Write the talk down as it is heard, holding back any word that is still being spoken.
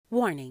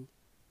Warning,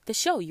 the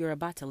show you're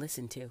about to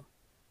listen to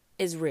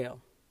is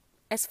real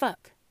as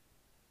fuck.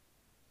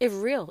 If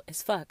real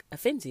as fuck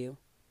offends you,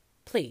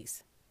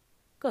 please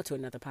go to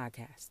another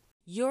podcast.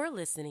 You're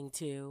listening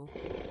to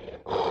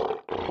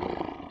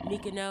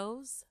Mika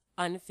Knows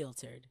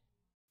Unfiltered.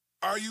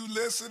 Are you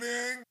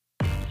listening?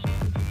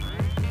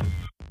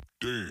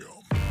 Damn.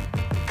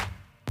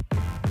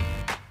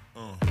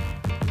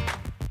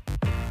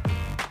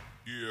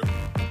 Yeah.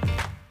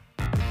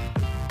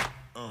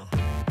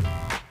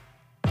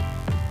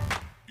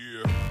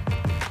 Yeah.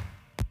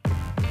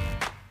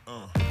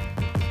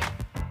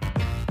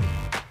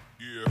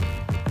 Yeah.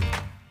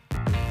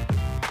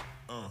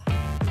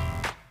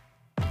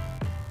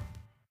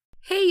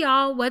 Hey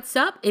y'all, what's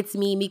up? It's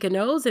me, Mika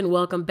Knows, and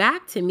welcome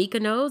back to Mika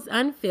Knows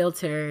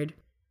Unfiltered.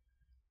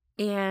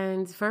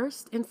 And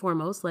first and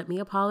foremost, let me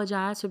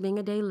apologize for being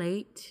a day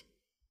late.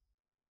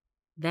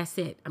 That's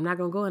it. I'm not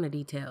going to go into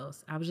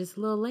details. I was just a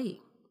little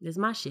late. This is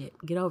my shit.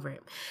 Get over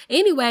it.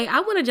 Anyway, I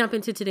want to jump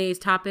into today's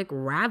topic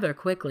rather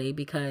quickly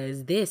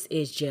because this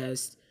is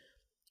just,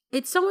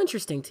 it's so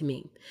interesting to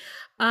me.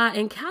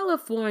 In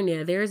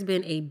California, there's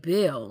been a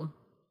bill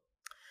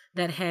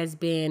that has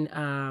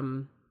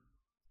been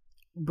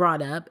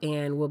brought up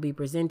and will be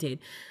presented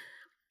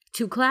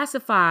to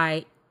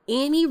classify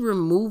any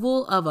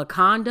removal of a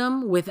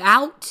condom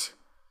without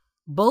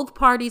both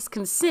parties'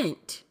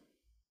 consent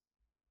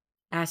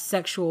as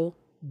sexual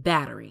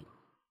battery.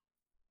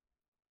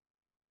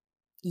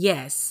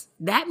 Yes,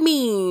 that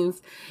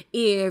means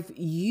if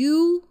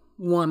you,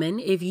 woman,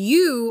 if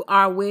you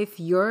are with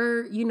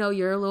your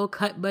little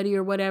cut buddy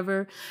or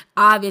whatever,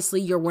 obviously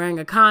you're wearing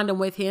a condom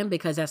with him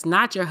because that's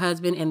not your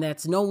husband and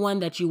that's no one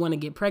that you want to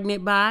get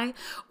pregnant by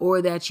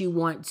or that you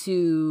want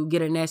to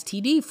get an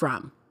STD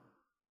from.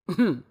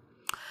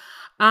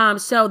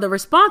 So the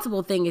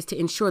responsible thing is to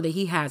ensure that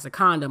he has a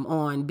condom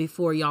on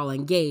before y'all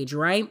engage,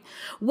 right?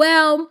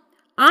 Well,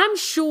 I'm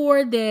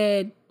sure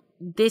that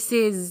this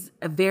is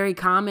very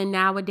common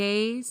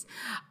nowadays,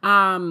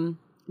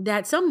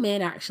 that some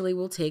men actually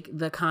will take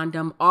the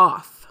condom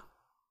off.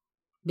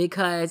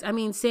 Because, I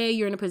mean, say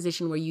you're in a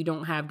position where you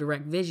don't have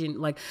direct vision,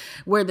 like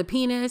where the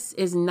penis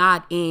is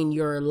not in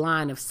your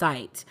line of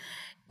sight.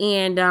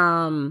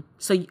 And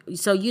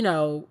so you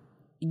know,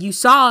 you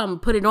saw him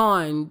put it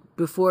on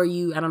before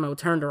you,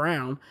 turned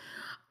around.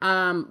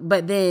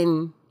 But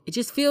then it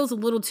just feels a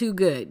little too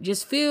good.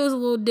 Just feels a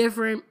little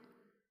different.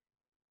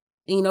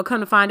 And, come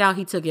to find out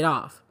he took it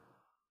off.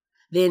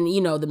 Then,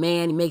 the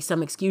man makes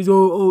some excuse.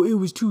 Oh, it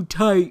was too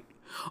tight.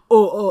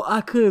 Oh, I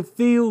couldn't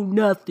feel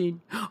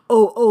nothing.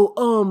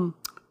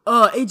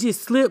 It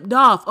just slipped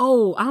off.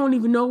 Oh, I don't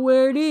even know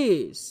where it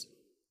is.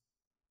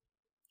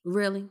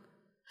 Really?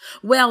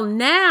 Well,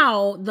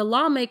 now the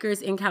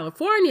lawmakers in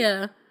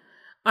California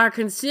are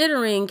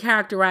considering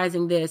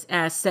characterizing this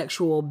as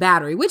sexual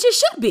battery, which it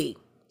should be.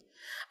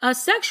 A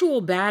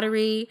sexual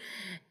battery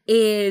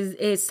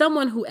is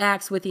someone who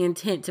acts with the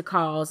intent to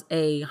cause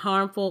a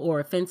harmful or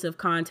offensive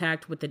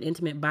contact with an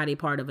intimate body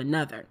part of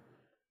another.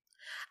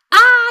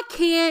 I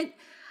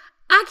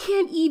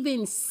can't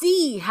even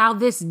see how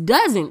this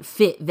doesn't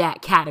fit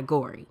that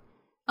category.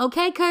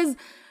 Okay? Because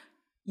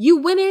you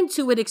went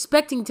into it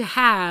expecting to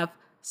have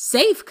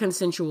safe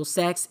consensual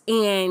sex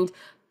and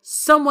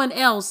someone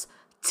else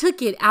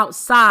took it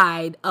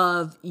outside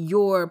of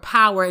your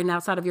power and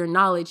outside of your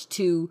knowledge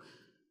to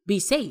be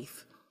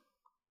safe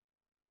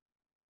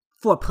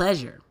for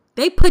pleasure.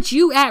 They put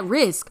you at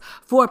risk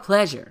for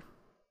pleasure.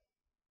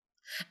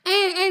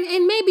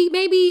 And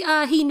maybe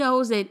he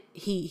knows that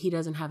he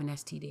doesn't have an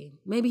STD.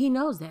 Maybe he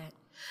knows that.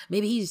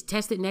 Maybe he's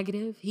tested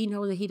negative. He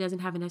knows that he doesn't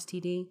have an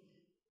STD.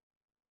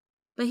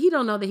 But he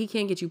don't know that he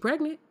can't get you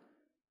pregnant.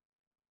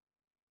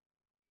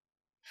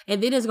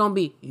 And then it's going to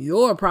be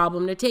your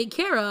problem to take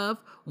care of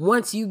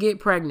once you get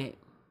pregnant.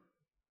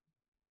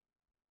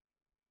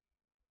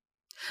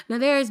 Now,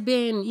 there has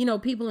been,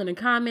 people in the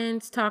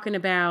comments talking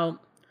about,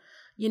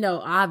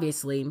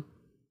 obviously,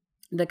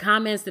 the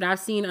comments that I've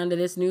seen under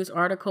this news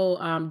article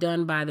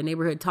done by the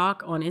Neighborhood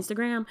Talk on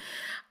Instagram.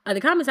 The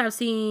comments I've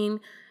seen,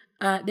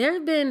 there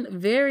have been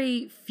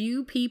very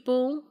few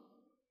people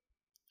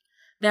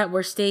that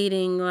were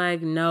stating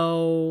like,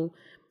 no,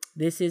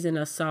 this isn't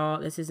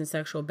assault, this isn't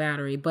sexual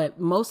battery. But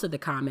most of the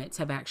comments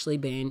have actually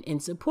been in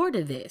support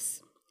of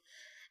this.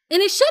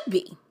 And it should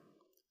be.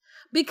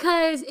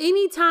 Because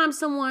anytime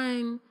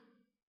someone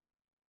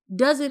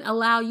doesn't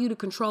allow you to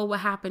control what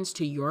happens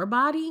to your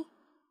body,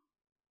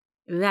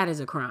 that is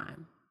a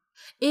crime.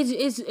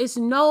 It's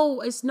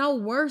no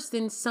worse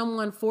than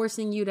someone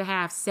forcing you to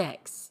have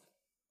sex,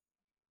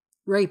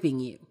 raping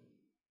you.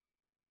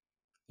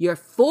 You're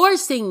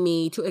forcing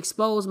me to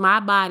expose my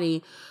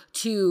body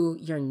to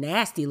your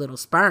nasty little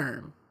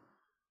sperm.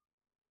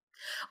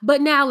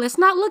 But now let's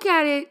not look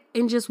at it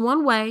in just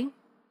one way,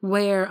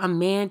 where a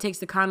man takes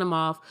the condom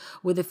off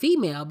with a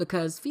female,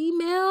 because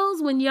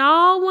females, when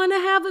y'all want to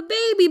have a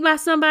baby by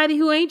somebody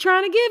who ain't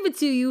trying to give it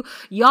to you,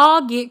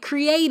 y'all get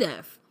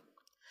creative.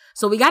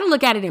 So we got to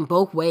look at it in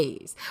both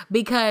ways,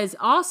 because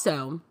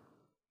also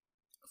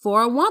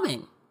for a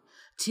woman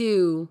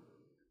to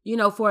You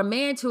know, for a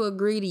man to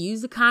agree to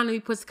use the condom, he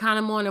puts the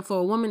condom on, and for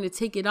a woman to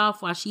take it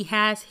off while she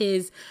has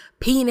his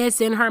penis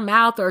in her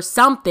mouth or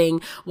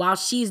something while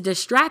she's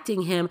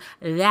distracting him,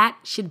 that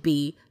should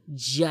be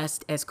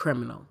just as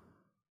criminal.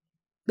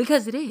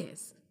 Because it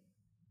is.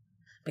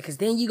 Because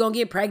then you're going to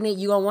get pregnant,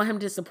 you're going to want him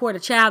to support a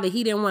child that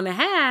he didn't want to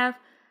have.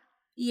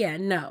 Yeah,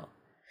 no.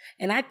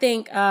 And I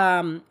think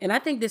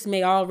this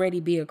may already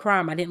be a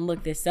crime. I didn't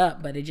look this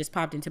up, but it just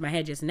popped into my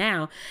head just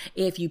now.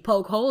 If you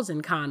poke holes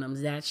in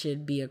condoms, that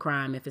should be a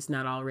crime if it's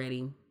not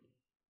already.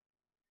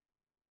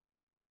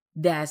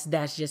 That's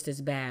just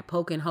as bad.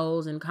 Poking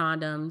holes in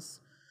condoms,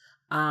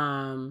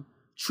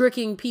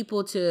 tricking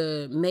people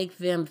to make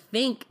them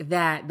think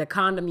that the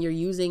condom you're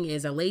using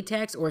is a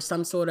latex or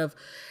some sort of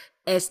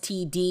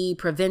STD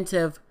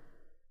preventive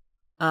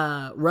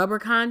rubber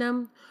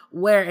condom,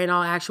 where in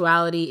all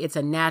actuality it's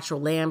a natural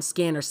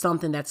lambskin or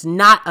something that's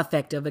not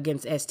effective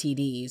against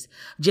STDs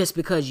just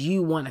because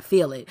you want to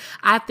feel it.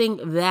 I think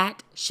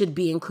that should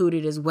be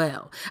included as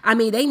well. I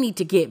mean, they need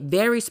to get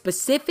very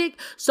specific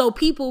so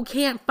people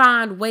can't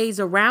find ways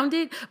around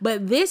it,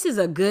 but this is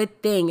a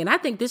good thing, and I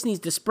think this needs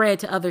to spread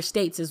to other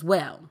states as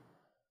well.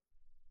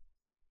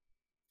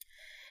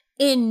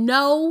 In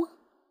no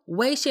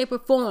way, shape, or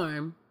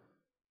form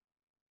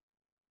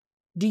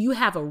do you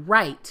have a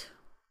right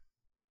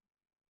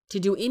to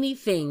do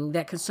anything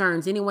that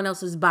concerns anyone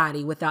else's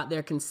body without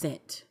their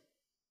consent.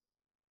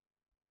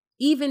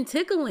 Even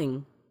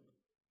tickling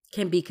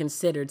can be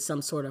considered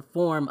some sort of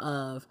form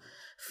of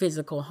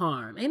physical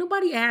harm. Ain't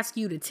nobody ask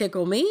you to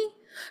tickle me.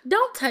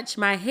 Don't touch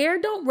my hair.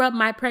 Don't rub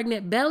my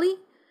pregnant belly.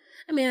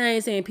 I mean, I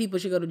ain't saying people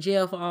should go to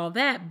jail for all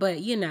that,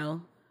 but you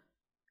know,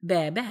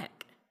 bad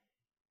back.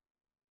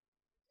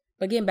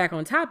 But getting back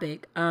on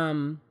topic,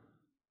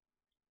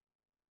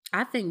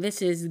 I think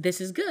this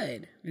is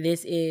good.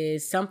 This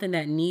is something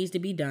that needs to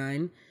be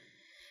done.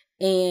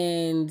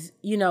 And,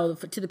 you know,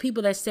 to the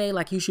people that say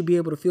like you should be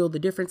able to feel the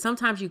difference,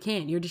 sometimes you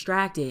can't. You're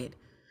distracted.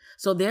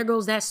 So there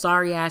goes that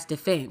sorry ass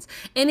defense.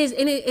 And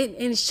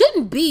it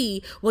shouldn't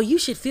be, well, you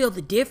should feel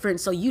the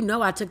difference so you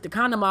know I took the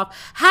condom off.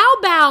 How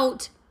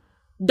about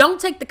don't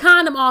take the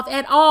condom off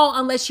at all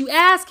unless you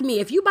ask me?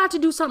 If you about to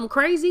do something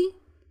crazy,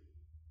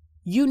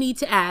 you need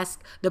to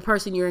ask the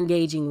person you're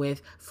engaging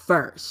with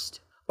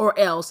first. Or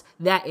else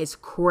that is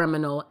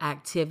criminal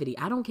activity.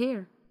 I don't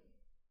care.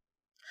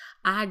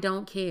 I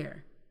don't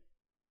care.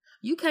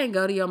 You can't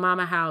go to your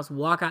mama house,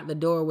 walk out the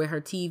door with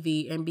her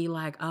TV and be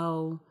like,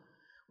 oh,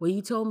 well,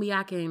 you told me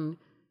I can,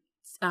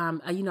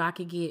 I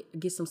could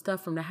get some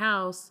stuff from the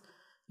house.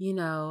 You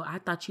know, I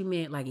thought you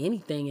meant like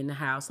anything in the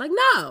house. Like,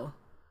 no.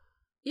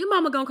 Your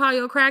mama gonna call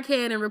you a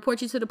crackhead and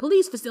report you to the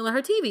police for stealing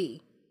her TV.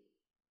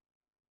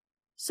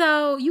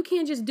 So you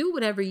can't just do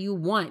whatever you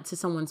want to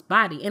someone's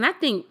body. And I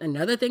think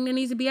another thing that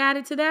needs to be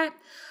added to that,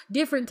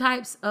 different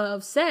types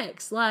of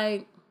sex.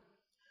 Like,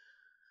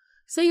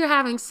 say you're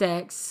having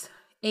sex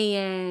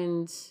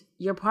and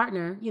your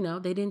partner, you know,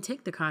 they didn't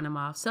take the condom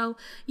off. So,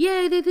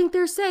 yeah, they think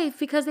they're safe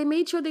because they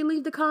made sure they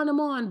leave the condom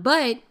on.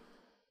 But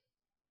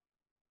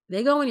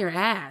they go in your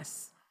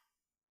ass.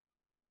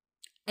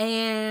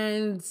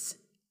 And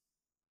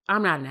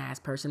I'm not an ass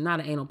person,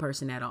 not an anal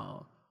person at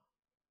all.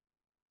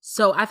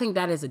 So I think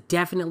that is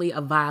definitely a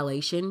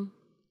violation.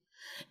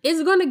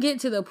 It's going to get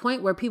to the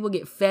point where people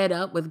get fed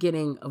up with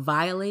getting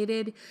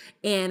violated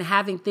and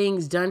having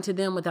things done to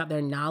them without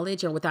their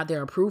knowledge or without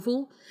their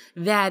approval,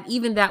 that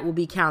even that will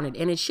be counted.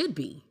 And it should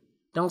be.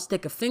 Don't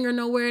stick a finger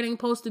nowhere it ain't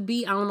supposed to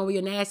be. I don't know where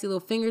your nasty little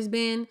fingers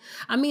been.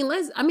 I mean,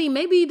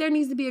 maybe there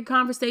needs to be a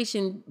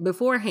conversation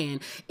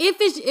beforehand.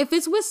 If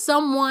it's with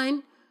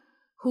someone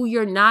who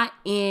you're not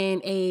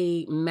in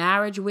a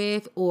marriage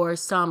with or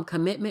some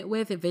commitment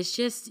with, if it's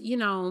just, you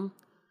know,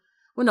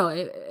 well, no,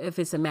 if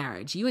it's a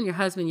marriage, you and your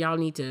husband, y'all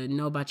need to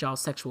know about y'all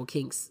sexual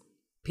kinks,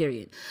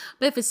 period.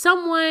 But if it's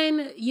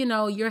someone, you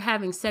know, you're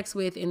having sex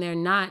with and they're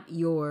not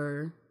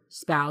your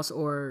spouse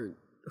or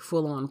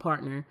full-on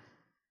partner,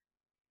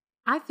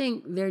 I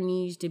think there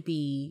needs to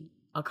be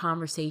a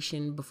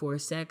conversation before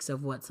sex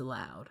of what's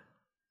allowed.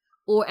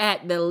 Or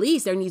at the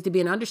least, there needs to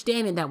be an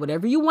understanding that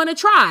whatever you want to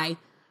try,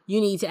 you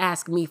need to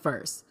ask me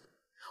first.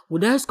 Well,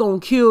 that's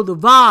going to kill the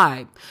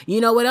vibe. You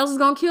know what else is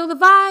going to kill the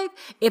vibe?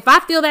 If I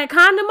feel that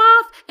condom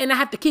off and I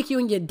have to kick you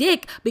in your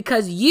dick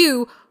because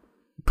you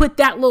put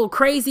that little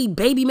crazy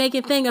baby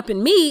making thing up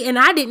in me and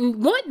I didn't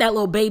want that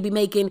little baby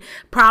making,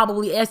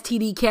 probably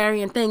STD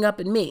carrying thing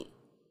up in me.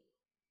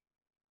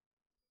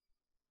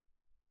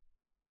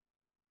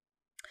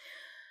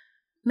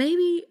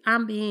 Maybe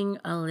I'm being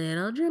a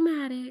little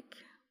dramatic,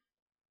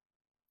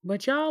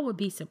 but y'all would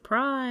be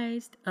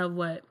surprised of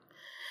what.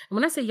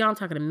 When I say y'all, I'm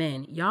talking to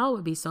men. Y'all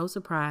would be so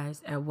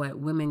surprised at what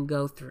women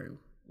go through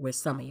with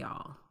some of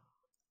y'all.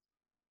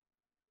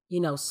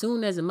 You know,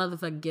 soon as a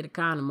motherfucker get a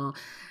condom on,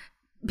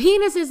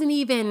 penis isn't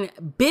even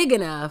big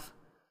enough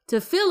to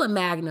fill a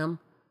Magnum,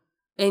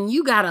 and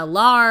you got a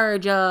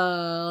large,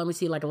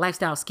 like a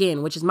Lifestyle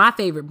Skin, which is my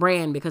favorite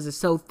brand because it's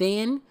so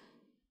thin,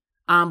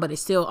 but it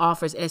still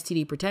offers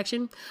STD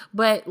protection.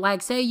 But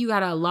like, say you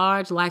got a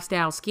large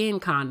Lifestyle Skin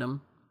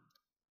condom,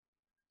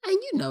 And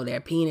you know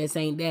their penis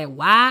ain't that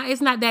wide.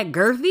 It's not that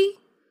girthy.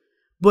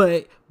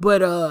 But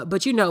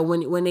you know,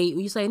 when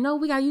you say, no,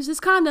 we gotta use this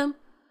condom.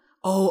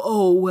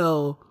 Oh,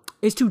 well,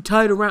 it's too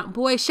tight around.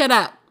 Boy, shut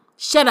up.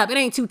 Shut up. It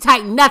ain't too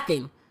tight,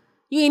 nothing.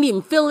 You ain't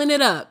even filling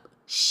it up.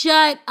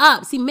 Shut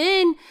up. See,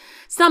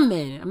 some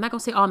men, I'm not gonna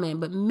say all men,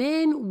 but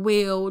men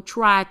will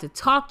try to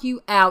talk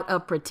you out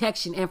of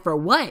protection. And for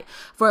what?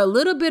 For a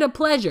little bit of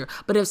pleasure.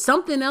 But if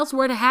something else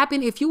were to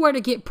happen, if you were to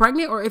get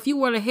pregnant or if you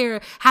were to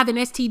have an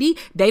STD,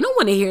 they don't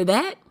want to hear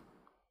that.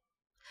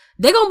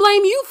 They're gonna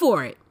blame you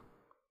for it.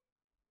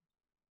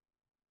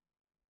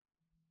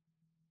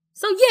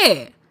 So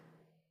yeah,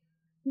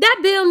 that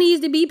bill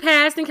needs to be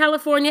passed in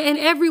California and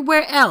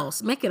everywhere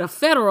else. Make it a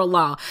federal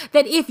law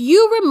that if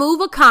you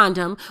remove a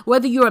condom,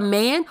 whether you're a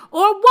man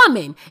or a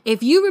woman,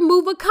 if you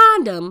remove a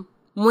condom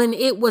when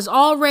it was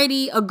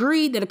already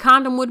agreed that a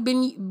condom would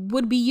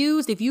be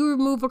used, if you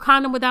remove a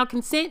condom without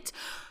consent,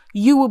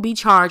 you will be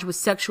charged with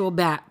sexual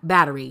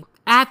battery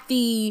at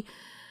the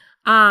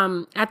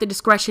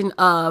discretion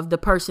of the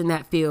person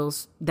that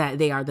feels that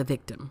they are the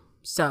victim.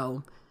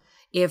 So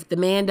if the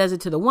man does it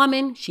to the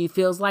woman, she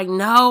feels like,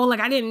 no, like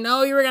I didn't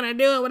know you were going to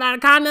do it without a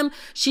condom.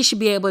 She should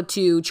be able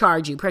to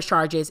press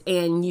charges,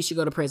 and you should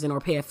go to prison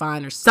or pay a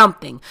fine or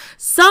something.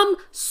 Some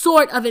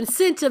sort of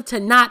incentive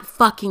to not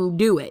fucking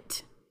do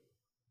it.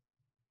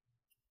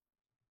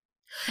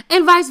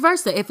 And vice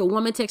versa. If a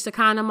woman takes a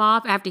condom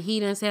off after he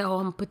done said, oh,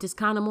 I'm going to put this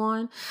condom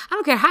on. I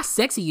don't care how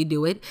sexy you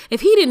do it.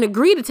 If he didn't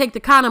agree to take the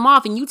condom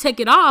off and you take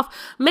it off,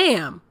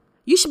 ma'am,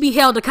 you should be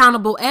held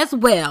accountable as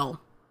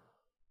well.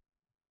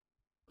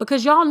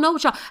 Because y'all know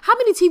how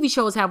many TV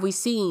shows have we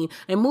seen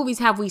and movies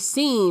have we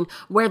seen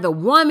where the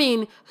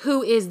woman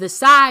who is the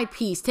side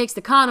piece takes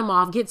the condom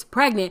off, gets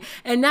pregnant,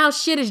 and now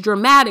shit is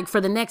dramatic for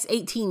the next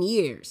 18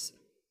 years.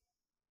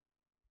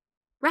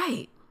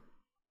 Right.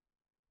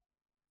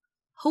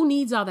 Who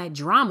needs all that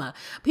drama?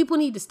 People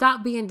need to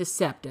stop being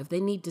deceptive.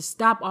 They need to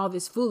stop all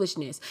this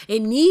foolishness. There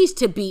needs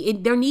to be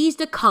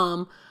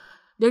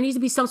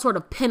some sort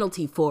of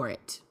penalty for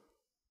it.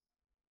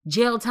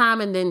 Jail time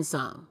and then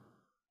some.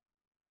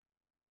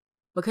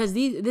 Because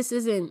this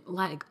isn't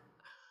like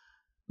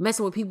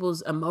messing with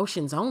people's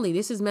emotions only.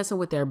 This is messing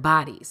with their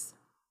bodies,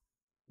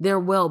 their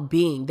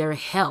well-being, their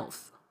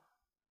health.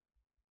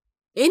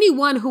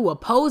 Anyone who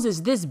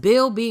opposes this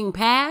bill being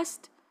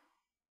passed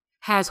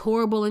has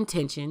horrible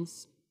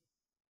intentions,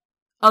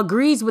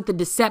 agrees with the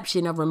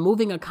deception of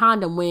removing a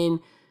condom when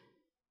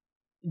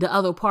the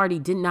other party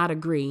did not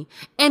agree,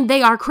 and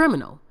they are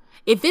criminal.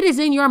 If it is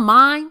in your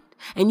mind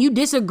and you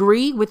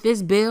disagree with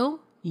this bill,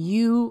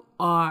 you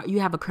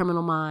have a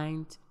criminal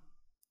mind.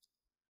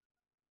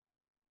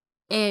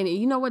 And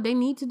you know what they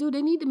need to do?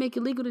 They need to make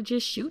it legal to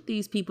just shoot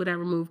these people that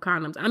remove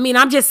condoms. I mean,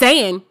 I'm just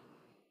saying.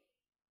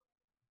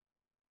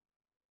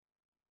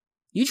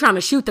 You trying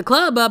to shoot the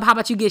club up, how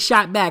about you get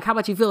shot back? How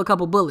about you feel a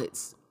couple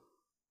bullets?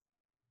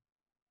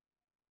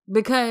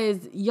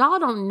 Because y'all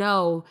don't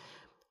know,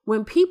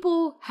 when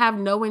people have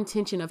no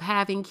intention of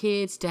having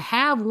kids, to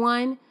have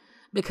one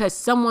because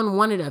someone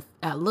wanted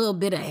a little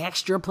bit of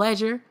extra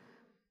pleasure,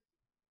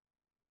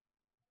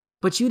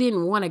 but you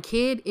didn't want a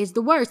kid, is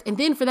the worst. And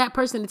then for that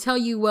person to tell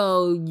you,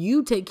 well,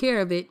 you take care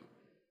of it,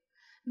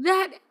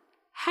 that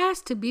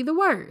has to be the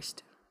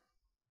worst.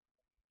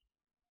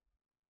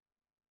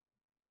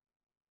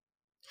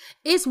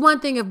 It's one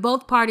thing if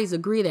both parties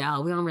agree that,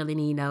 oh, we don't really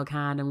need no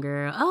condom,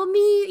 girl. Oh,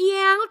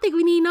 I don't think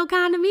we need no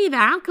condom either.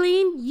 I'm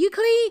clean. You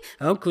clean?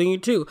 I'm clean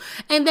too.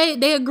 And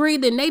they agree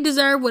that they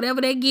deserve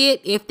whatever they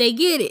get if they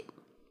get it.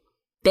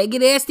 They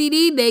get an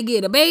STD, they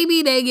get a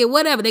baby, they get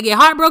whatever. They get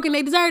heartbroken,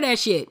 they deserve that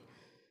shit.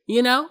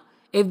 You know,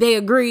 if they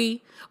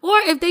agree, or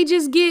if they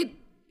just get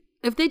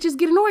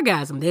an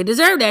orgasm, they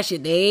deserve that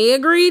shit. They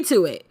agree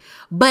to it,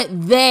 but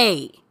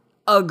they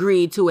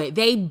agreed to it.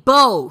 They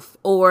both,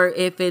 or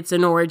if it's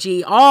an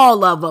orgy,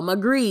 all of them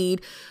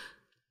agreed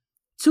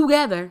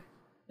together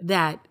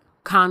that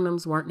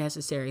condoms weren't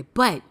necessary.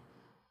 But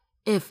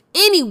if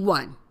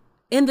anyone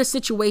in the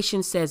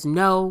situation says,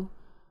 no,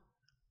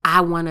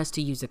 I want us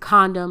to use a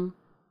condom,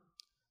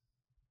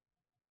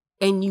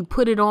 and you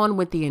put it on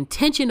with the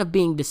intention of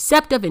being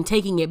deceptive and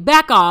taking it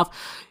back off,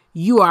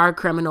 you are a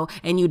criminal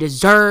and you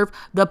deserve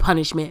the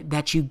punishment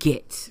that you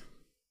get.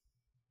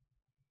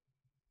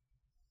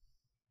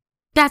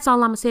 That's all I'm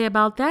going to say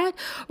about that.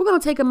 We're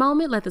going to take a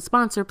moment, let the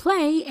sponsor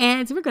play,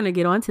 and we're going to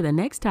get on to the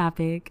next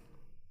topic.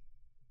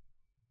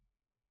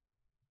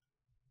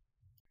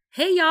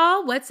 Hey,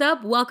 y'all. What's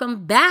up?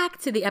 Welcome back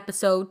to the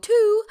episode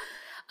 2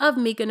 of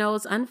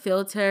Mykonos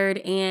Unfiltered,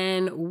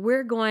 and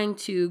we're going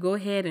to go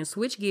ahead and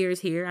switch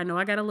gears here. I know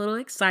I got a little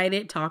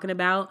excited talking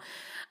about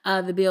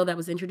the bill that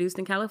was introduced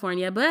in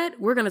California, but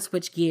we're going to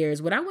switch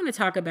gears. What I want to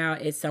talk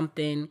about is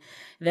something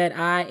that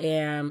I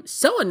am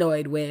so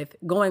annoyed with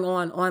going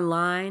on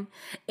online,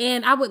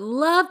 and I would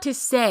love to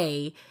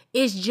say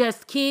it's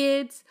just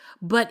kids,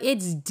 but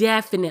it's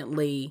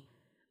definitely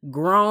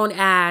grown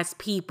ass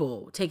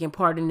people taking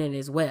part in it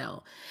as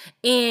well.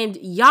 And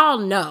y'all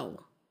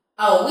know,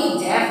 oh,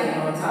 we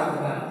definitely gonna talk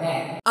about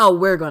that. Oh,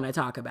 we're gonna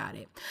talk about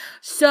it.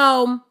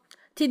 So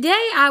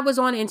Today I was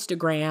on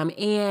Instagram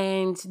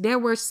and there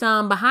were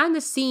some behind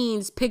the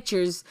scenes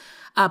pictures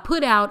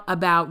put out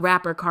about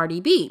rapper Cardi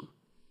B.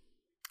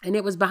 And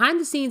it was behind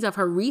the scenes of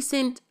her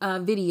recent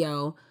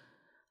video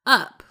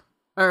Up,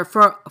 or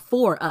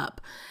for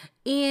Up.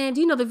 And,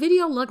 you know, the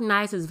video looked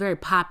nice. It's very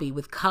poppy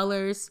with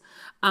colors.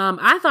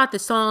 I thought the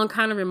song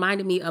kind of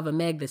reminded me of a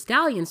Meg Thee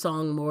Stallion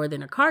song more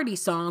than a Cardi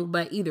song.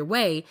 But either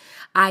way,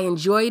 I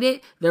enjoyed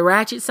it. The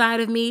ratchet side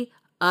of me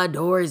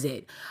adores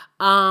it.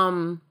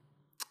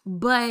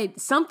 But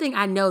something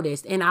I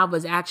noticed, and I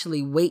was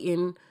actually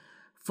waiting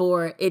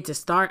for it to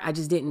start. I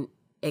just didn't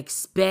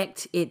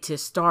expect it to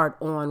start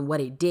on what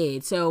it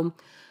did. So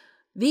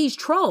these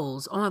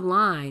trolls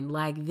online,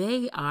 like,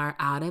 they are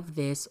out of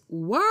this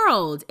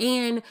world.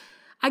 And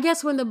I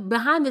guess when the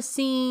behind the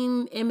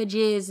scene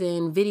images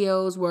and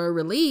videos were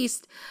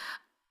released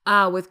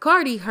with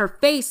Cardi, her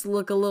face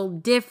looked a little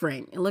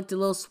different. It looked a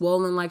little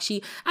swollen, like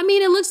it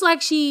looks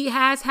like she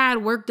has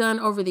had work done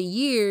over the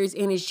years,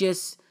 and it's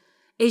just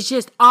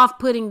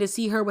off-putting to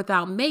see her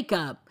without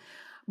makeup.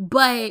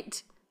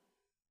 But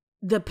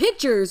the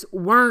pictures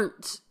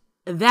weren't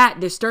that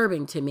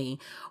disturbing to me.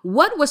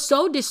 What was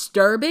so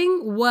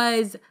disturbing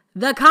was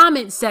the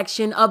comment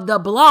section of the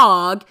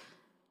blog,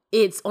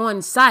 It's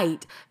On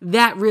Site,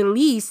 that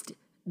released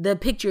the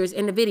pictures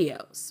and the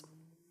videos.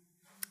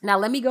 Now,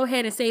 let me go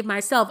ahead and save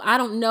myself. I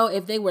don't know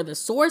if they were the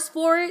source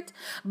for it,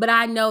 but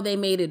I know they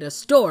made it a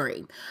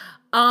story.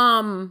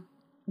 I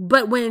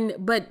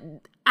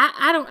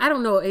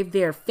don't know if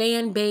their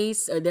fan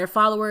base or their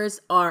followers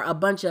are a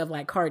bunch of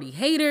like Cardi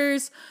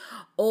haters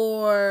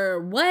or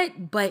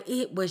what, but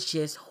it was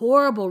just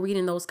horrible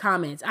reading those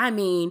comments. I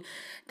mean,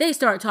 they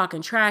start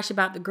talking trash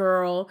about the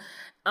girl.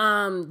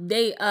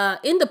 They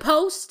in the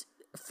post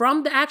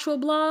from the actual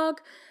blog,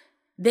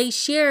 they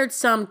shared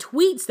some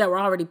tweets that were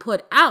already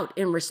put out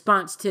in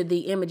response to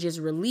the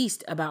images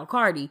released about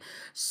Cardi.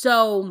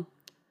 So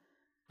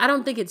I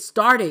don't think it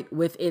started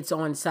with It's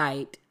On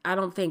Site. I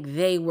don't think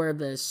they were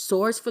the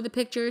source for the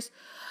pictures,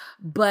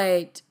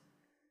 but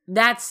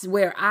that's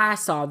where I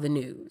saw the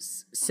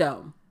news.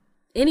 So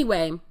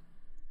anyway,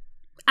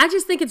 I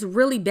just think it's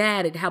really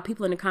bad at how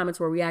people in the comments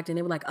were reacting.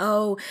 They were like,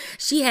 oh,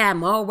 she had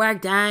more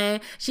work done.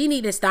 She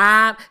need to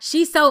stop.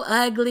 She's so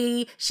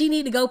ugly. She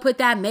need to go put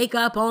that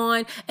makeup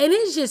on. And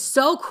it's just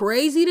so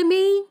crazy to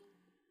me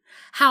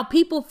how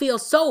people feel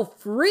so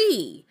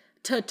free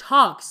to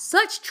talk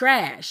such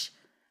trash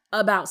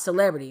about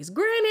celebrities.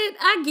 Granted,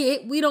 I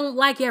get we don't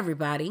like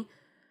everybody,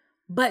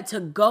 but to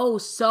go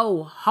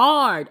so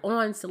hard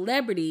on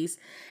celebrities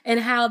and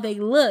how they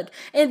look,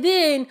 and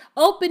then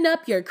open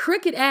up your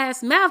crooked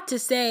ass mouth to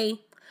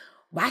say,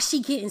 why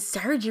she getting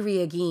surgery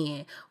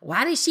again?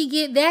 Why did she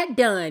get that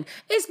done?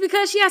 It's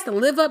because she has to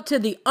live up to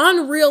the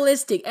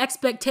unrealistic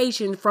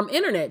expectations from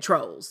internet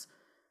trolls.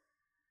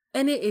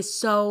 And it is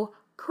so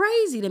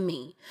crazy to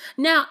me.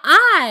 Now,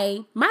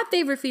 my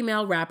favorite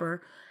female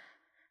rapper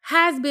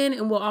has been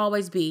and will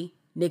always be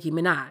Nicki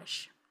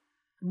Minaj.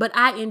 But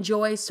I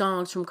enjoy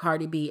songs from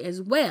Cardi B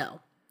as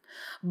well.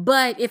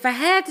 But if I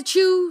had to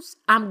choose,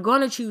 I'm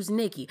going to choose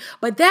Nicki.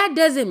 But that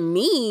doesn't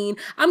mean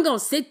I'm going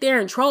to sit there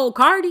and troll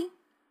Cardi.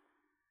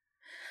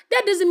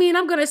 That doesn't mean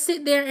I'm going to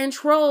sit there and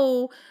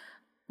troll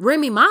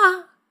Remy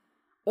Ma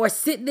or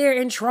sit there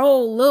and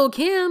troll Lil'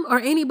 Kim or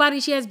anybody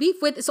she has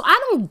beef with. So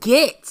I don't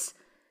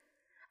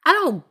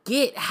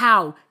get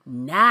how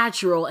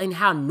natural and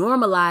how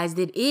normalized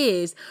it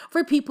is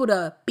for people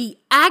to be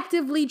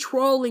actively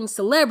trolling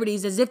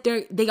celebrities as if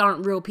they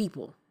aren't real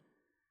people.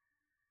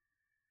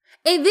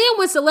 And then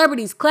when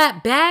celebrities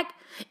clap back,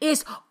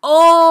 it's,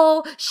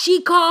 oh,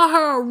 she called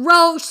her a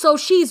roach, so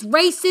she's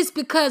racist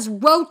because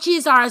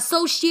roaches are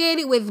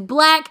associated with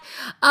black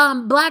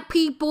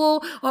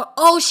people. Or,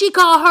 oh, she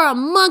called her a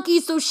monkey,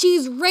 so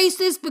she's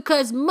racist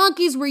because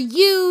monkeys were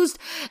used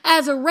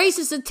as a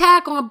racist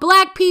attack on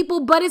black people.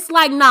 But it's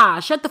like, nah,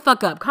 shut the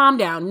fuck up. Calm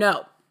down.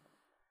 No.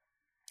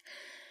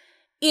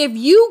 If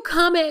you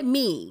come at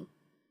me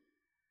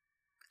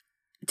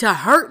to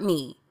hurt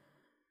me,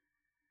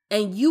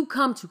 and you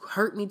come to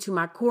hurt me to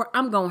my core,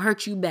 I'm going to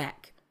hurt you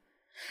back.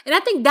 And I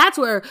think that's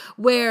where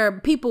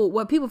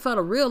people fail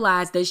to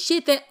realize the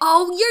shit that,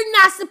 oh,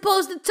 you're not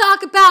supposed to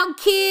talk about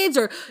kids,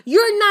 or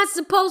you're not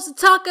supposed to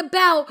talk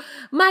about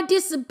my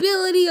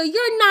disability, or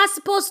you're not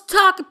supposed to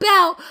talk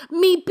about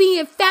me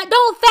being fat.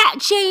 Don't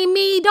fat shame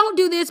me. Don't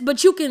do this.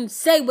 But you can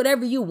say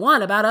whatever you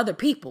want about other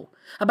people,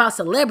 about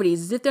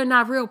celebrities, as if they're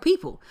not real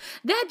people.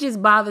 That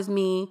just bothers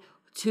me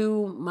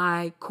to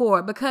my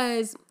core,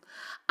 because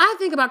I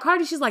think about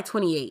Cardi, she's like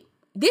 28.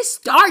 This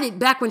started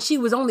back when she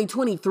was only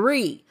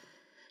 23.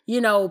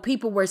 You know,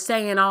 people were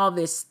saying all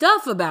this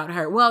stuff about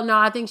her. Well, no,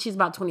 I think she's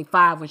about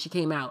 25 when she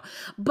came out.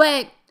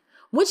 But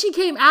when she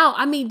came out,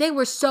 I mean, they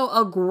were so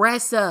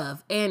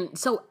aggressive and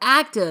so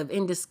active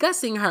in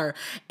discussing her.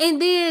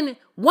 And then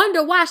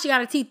wonder why she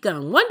got her teeth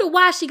done. Wonder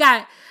why she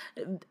got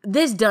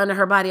this done to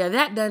her body or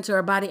that done to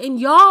her body. And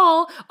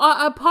y'all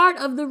are a part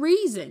of the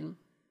reason.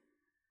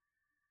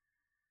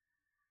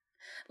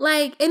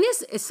 Like, and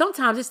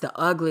sometimes it's the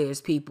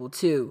ugliest people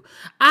too.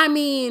 I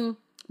mean,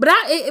 But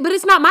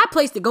it's not my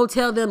place to go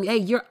tell them, hey,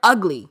 you're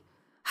ugly.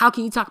 How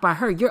can you talk about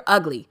her? You're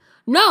ugly.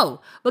 No,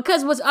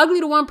 because what's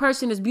ugly to one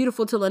person is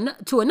beautiful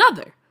to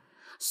another.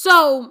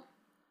 So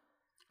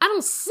I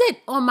don't sit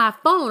on my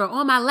phone or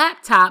on my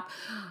laptop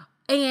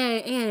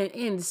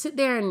and sit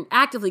there and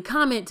actively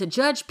comment to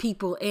judge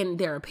people and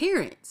their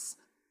appearance.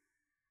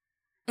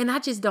 And I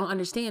just don't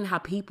understand how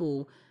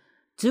people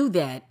do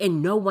that.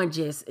 And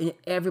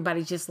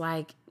everybody's just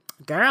like,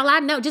 girl, I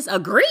know, just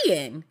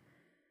agreeing.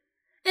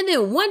 And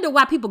then wonder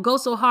why people go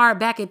so hard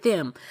back at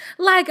them.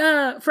 Like,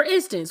 for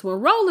instance,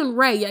 when Roland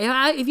Ray,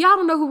 if y'all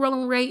don't know who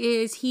Roland Ray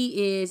is,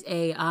 he is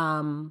a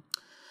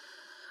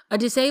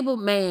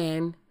disabled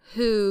man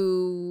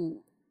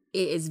who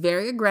is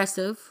very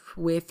aggressive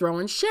with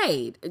throwing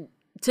shade.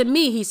 To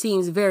me, he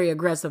seems very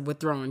aggressive with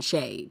throwing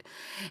shade.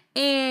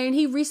 And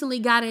he recently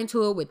got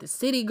into it with the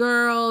City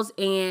Girls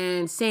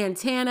and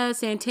Santana.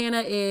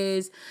 Santana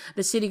is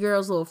the City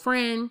Girls' little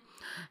friend.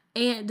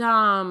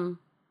 And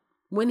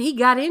when he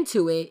got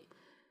into it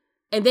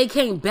and they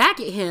came back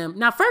at him,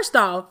 now, first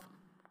off,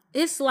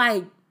 it's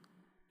like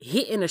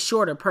hitting a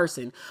shorter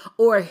person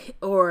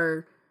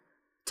or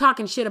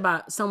talking shit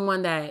about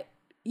someone that,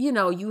 you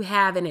know, you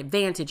have an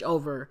advantage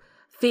over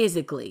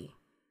physically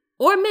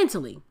or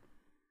mentally.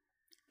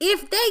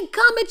 If they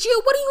come at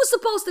you, what are you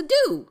supposed to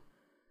do?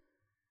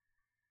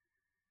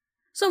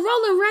 So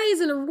Roland Ray's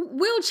in a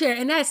wheelchair,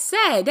 and that's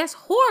sad. That's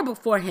horrible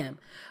for him.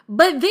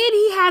 But then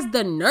he has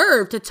the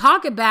nerve to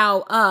talk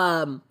about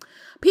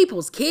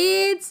people's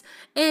kids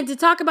and to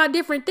talk about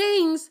different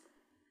things.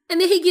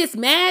 And then he gets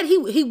mad.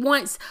 He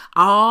wants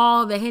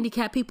all the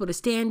handicapped people to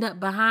stand up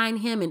behind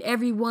him and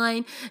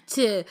everyone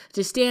to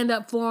stand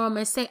up for him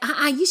and say,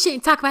 you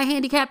shouldn't talk about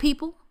handicapped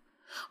people.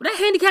 Well, that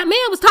handicapped man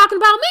was talking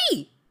about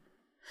me.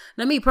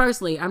 Now, me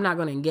personally, I'm not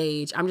going to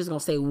engage. I'm just going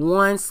to say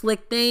one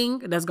slick thing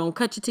that's going to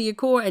cut you to your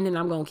core, and then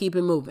I'm going to keep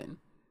it moving.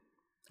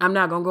 I'm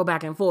not going to go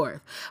back and forth.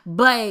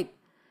 But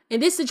in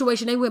this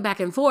situation, they went back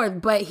and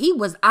forth, but he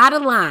was out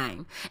of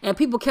line. And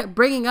people kept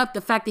bringing up the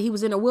fact that he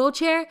was in a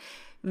wheelchair.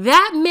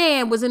 That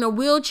man was in a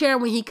wheelchair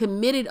when he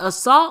committed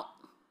assault,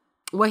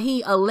 when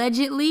he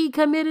allegedly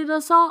committed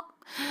assault.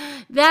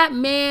 That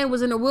man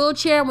was in a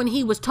wheelchair when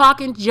he was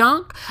talking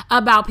junk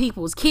about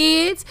people's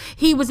kids.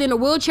 He was in a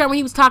wheelchair when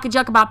he was talking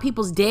junk about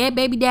people's dead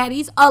baby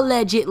daddies,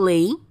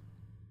 allegedly.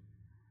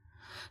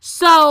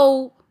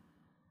 So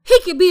he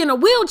could be in a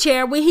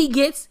wheelchair when he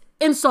gets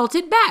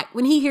insulted back,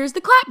 when he hears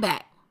the clap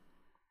back.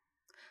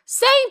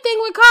 Same thing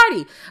with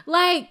Cardi.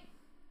 Like,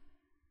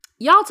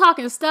 y'all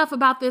talking stuff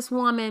about this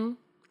woman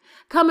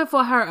coming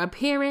for her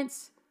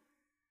appearance.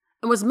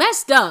 And what's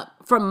messed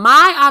up, from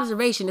my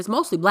observation, it's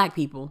mostly black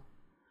people.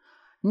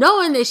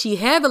 Knowing that she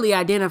heavily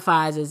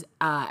identifies as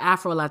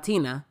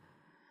Afro-Latina.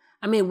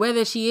 I mean,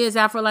 whether she is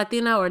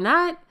Afro-Latina or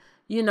not,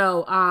 you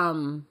know, I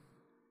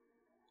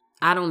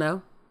don't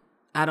know.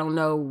 I don't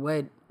know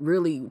what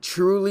really,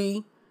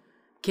 truly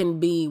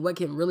what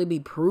can really be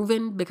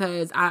proven,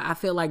 because I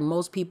feel like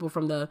most people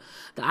from the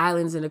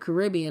islands in the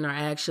Caribbean are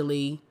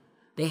actually,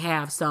 they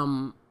have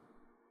some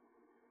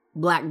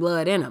black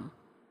blood in them.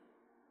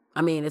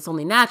 I mean, it's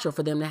only natural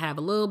for them to have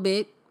a little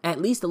bit, at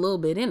least a little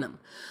bit in them.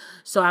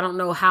 So I don't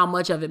know how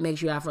much of it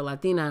makes you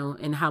Afro-Latino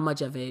and how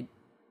much of it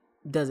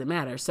doesn't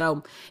matter.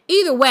 So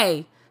either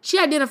way, she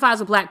identifies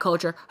with black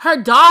culture.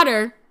 Her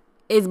daughter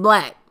is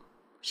black.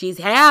 She's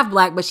half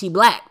black, but she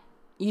black.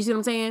 You see what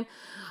I'm saying?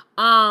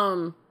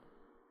 And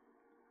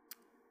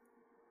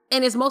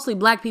it's mostly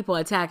black people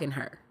attacking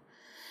her.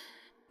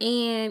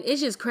 And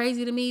it's just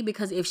crazy to me,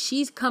 because if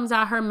she comes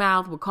out her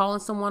mouth with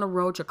calling someone a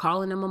roach or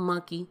calling them a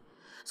monkey,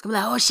 it's gonna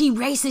be like, oh, she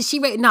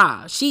racist.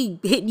 Nah,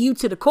 she hit you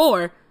to the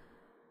core.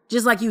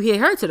 Just like you hit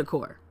her to the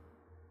core.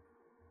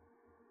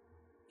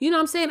 You know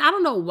what I'm saying? I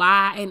don't know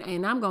why,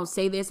 and I'm going to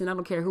say this, and I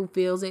don't care who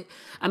feels it.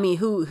 I mean,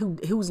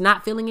 who's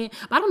not feeling it.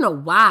 But I don't know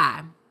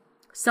why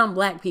some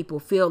black people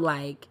feel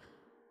like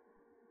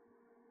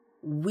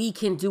we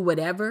can do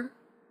whatever,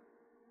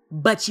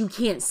 but you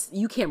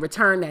can't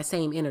return that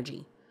same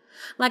energy.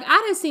 Like,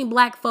 I done seen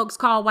black folks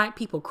call white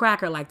people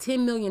cracker like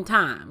 10 million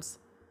times.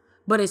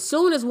 But as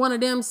soon as one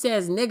of them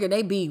says nigger,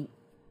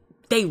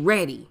 they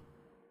ready.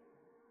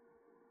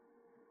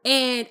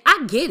 And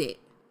I get it.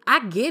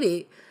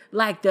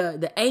 Like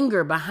the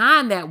anger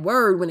behind that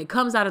word when it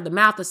comes out of the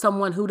mouth of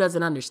someone who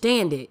doesn't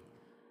understand it.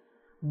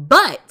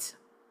 But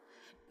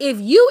if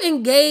you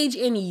engage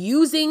in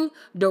using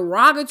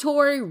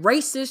derogatory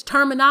racist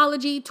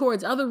terminology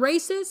towards other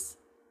races,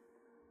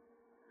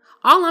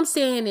 all I'm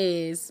saying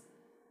is,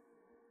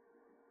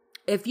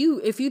 if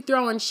you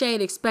throwing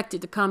shade, expect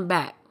it to come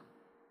back.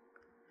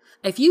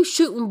 If you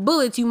shooting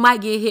bullets, you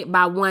might get hit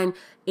by one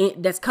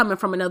that's coming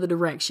from another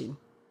direction.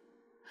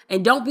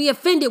 And don't be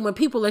offended when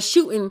people are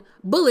shooting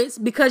bullets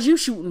because you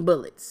shooting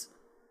bullets.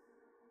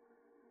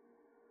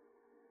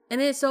 And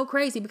it's so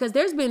crazy, because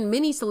there's been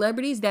many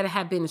celebrities that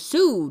have been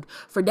sued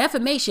for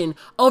defamation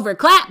over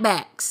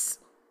clapbacks.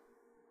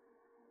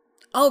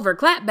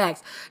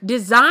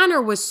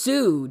 Designer was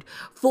sued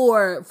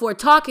for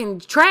talking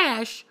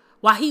trash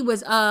while he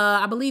was,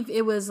 I believe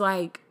it was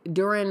like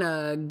during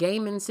a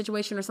gaming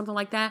situation or something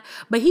like that.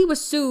 But he was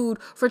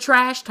sued for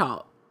trash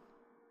talk.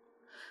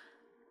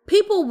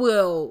 People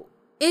will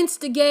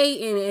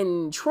instigate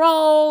and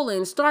troll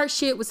and start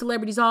shit with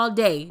celebrities all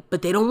day,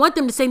 but they don't want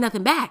them to say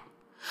nothing back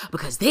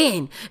because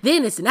then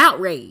it's an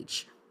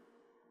outrage.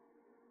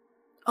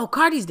 Oh,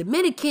 Cardi's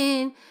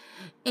Dominican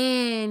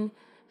and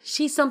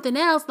she's something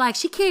else. Like,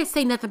 she can't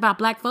say nothing about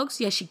black folks.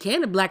 Yes, she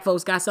can if black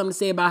folks got something to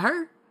say about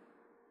her.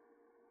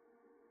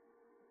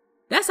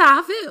 That's how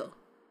I feel.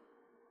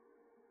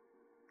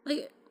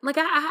 Like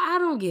I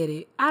don't get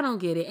it. I don't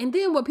get it. And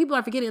then what people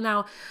are forgetting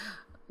now,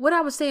 what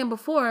I was saying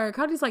before,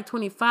 Cardi's like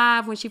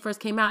 25 when she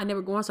first came out and they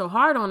were going so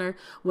hard on her.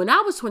 When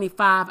I was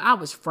 25, I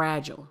was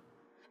fragile.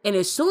 And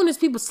as soon as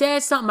people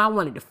said something, I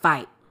wanted to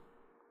fight.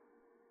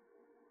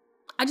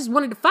 I just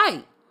wanted to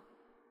fight.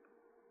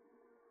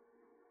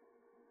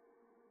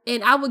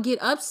 And I would get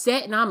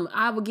upset and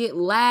I would get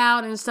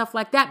loud and stuff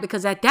like that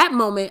because at that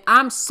moment,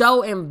 I'm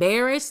so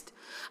embarrassed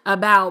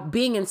about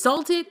being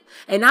insulted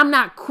and I'm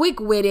not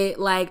quick with it.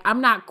 Like, I'm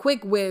not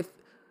quick with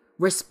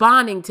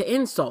responding to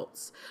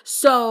insults.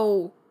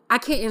 So I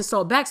can't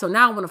insult back. So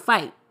now I want to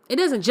fight. It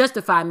doesn't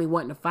justify me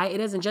wanting to fight. It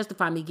doesn't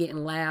justify me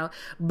getting loud.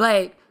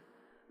 But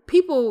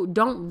people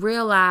don't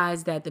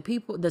realize that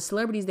the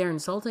celebrities they're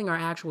insulting are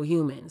actual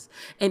humans.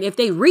 And if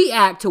they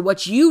react to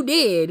what you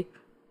did,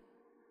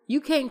 you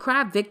can't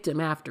cry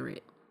victim after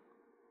it.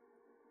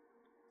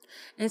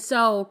 And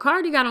so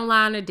Cardi got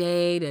online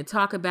today to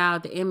talk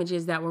about the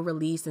images that were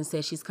released and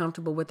said she's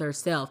comfortable with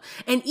herself.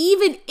 And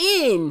even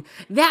in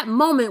that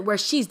moment where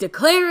she's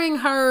declaring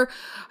her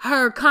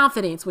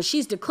confidence, when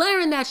she's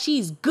declaring that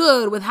she's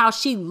good with how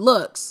she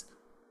looks,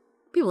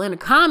 people in the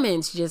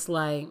comments just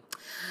like,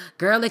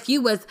 girl, if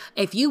you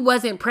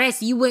wasn't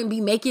pressed, you wouldn't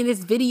be making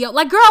this video.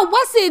 Like, girl,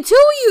 what's it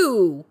to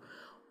you?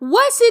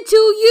 What's it to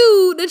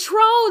you to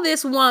troll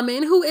this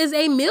woman who is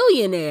a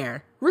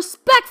millionaire?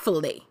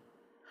 Respectfully.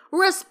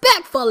 What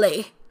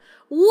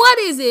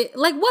is it?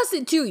 Like, what's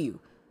it to you?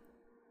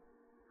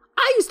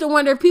 I used to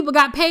wonder if people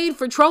got paid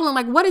for trolling.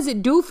 Like, what does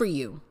it do for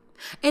you?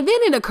 And then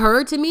it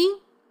occurred to me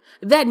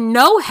that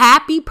no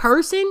happy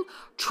person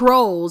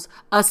trolls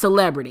a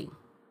celebrity.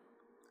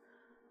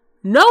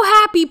 No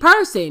happy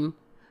person,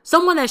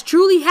 someone that's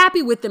truly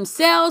happy with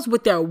themselves,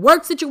 with their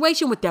work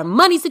situation, with their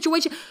money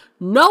situation,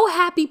 no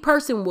happy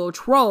person will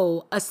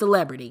troll a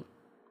celebrity.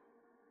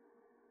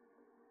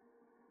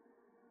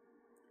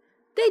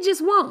 They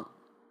just won't.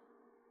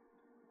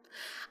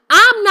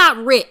 I'm not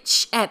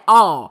rich at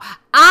all.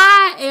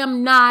 I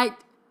am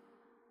not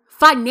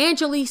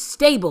financially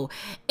stable.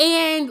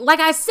 And like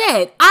I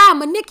said,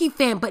 I'm a Nicki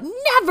fan, but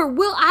never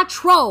will I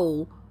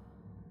troll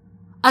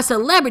a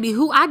celebrity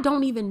who I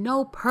don't even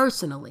know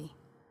personally.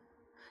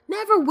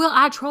 Never will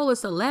I troll a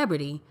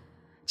celebrity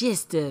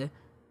just to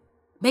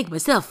make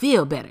myself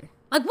feel better.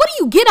 Like, what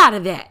do you get out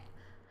of that?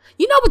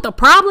 You know what the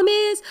problem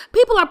is?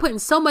 People are putting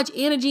so much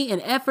energy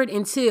and effort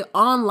into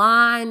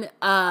online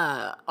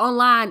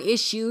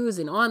issues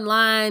and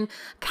online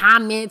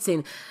comments,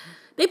 and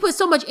they put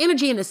so much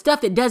energy into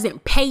stuff that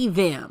doesn't pay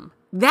them.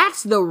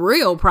 That's the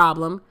real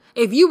problem.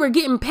 If you were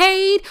getting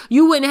paid,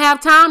 you wouldn't have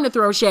time to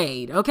throw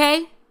shade,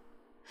 okay?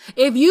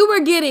 If you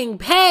were getting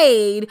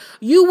paid,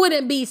 you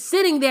wouldn't be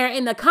sitting there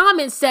in the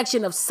comment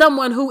section of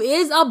someone who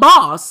is a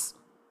boss.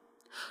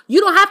 You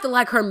don't have to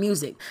like her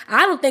music.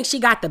 I don't think she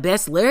got the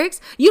best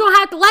lyrics. You don't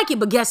have to like it,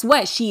 but guess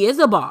what? She is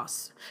a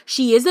boss.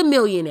 She is a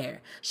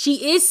millionaire.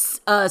 She is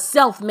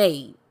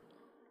self-made.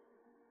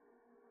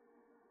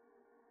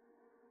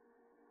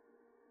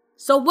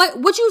 So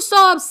what you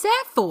so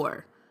upset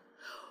for?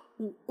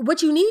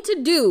 What you need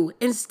to do,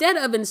 instead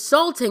of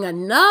insulting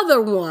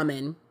another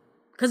woman,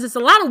 because it's a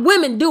lot of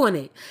women doing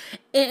it,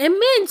 and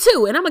men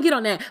too, and I'm going to get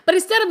on that. But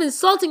instead of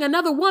insulting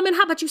another woman,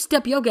 how about you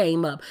step your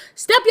game up?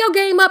 Step your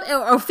game up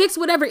or fix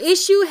whatever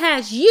issue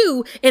has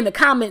you in the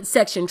comment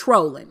section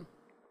trolling.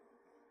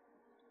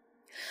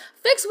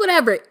 Fix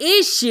whatever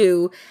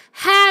issue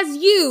has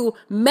you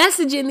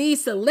messaging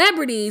these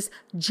celebrities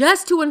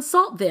just to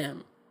insult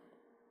them.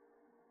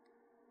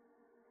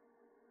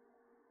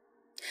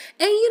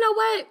 And you know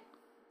what?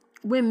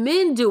 When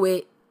men do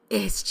it,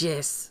 it's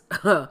just...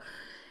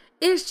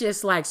 It's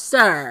just like,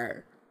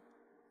 sir,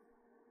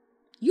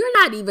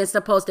 you're not even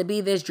supposed to be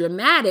this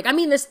dramatic. I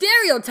mean, the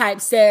stereotype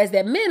says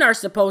that men are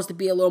supposed to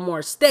be a little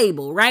more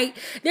stable, right?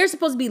 They're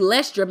supposed to be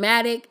less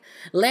dramatic,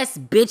 less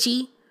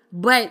bitchy.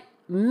 But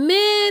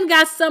men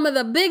got some of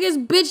the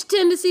biggest bitch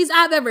tendencies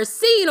I've ever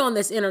seen on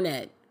this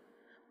internet.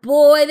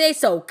 Boy, they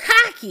so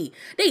cocky.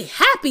 They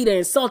happy to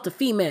insult a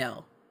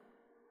female.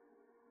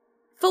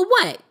 For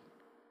what?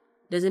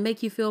 Does it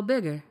make you feel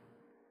bigger?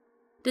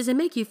 Does it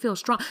make you feel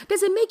strong?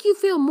 Does it make you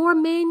feel more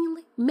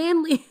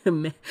manly,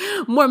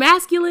 more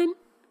masculine?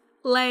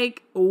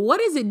 Like, what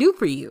does it do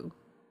for you?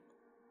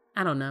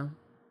 I don't know.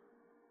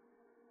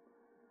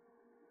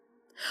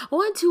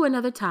 On to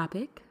another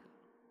topic.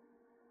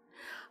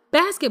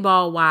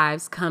 Basketball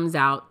Wives comes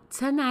out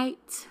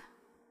tonight.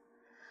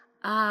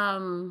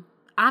 I'm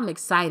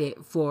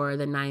excited for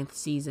the 9th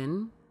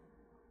season.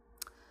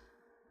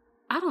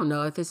 I don't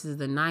know if this is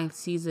the 9th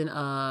season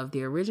of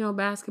the original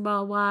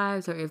Basketball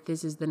Wives or if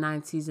this is the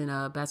 9th season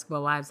of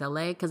Basketball Wives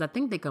LA, because I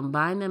think they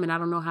combine them and I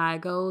don't know how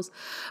it goes.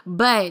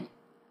 But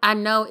I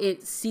know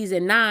it's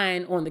season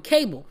 9 on the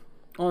cable,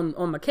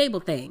 on my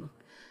cable thing.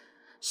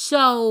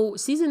 So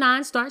season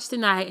 9 starts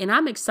tonight and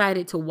I'm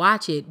excited to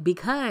watch it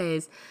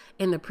because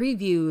in the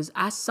previews,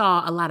 I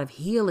saw a lot of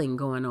healing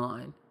going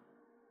on.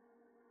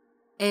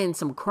 And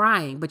some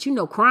crying. But you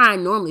know,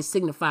 crying normally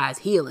signifies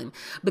healing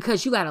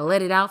because you got to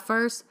let it out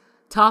first,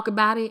 talk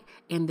about it,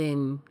 and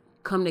then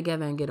come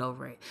together and get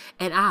over it.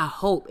 And I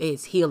hope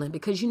it's healing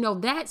because, you know,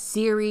 that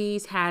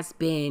series has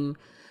been,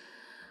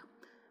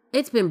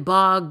 it's been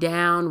bogged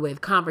down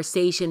with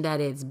conversation that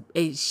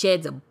it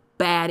sheds a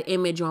bad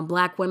image on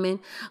Black women.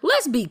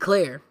 Let's be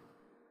clear.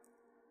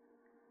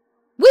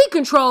 We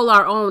control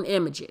our own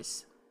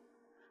images.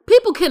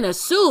 People can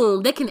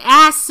assume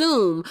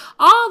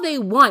all they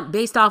want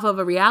based off of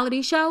a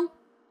reality show.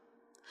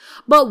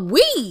 But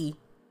we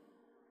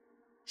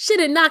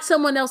shouldn't knock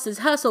someone else's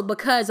hustle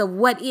because of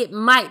what it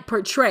might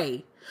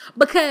portray.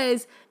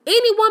 Because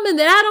any woman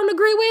that I don't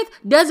agree with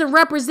doesn't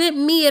represent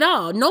me at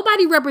all.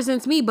 Nobody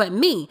represents me but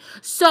me.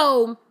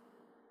 So,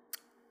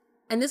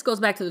 and this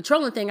goes back to the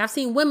trolling thing. I've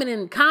seen women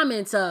in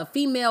comments of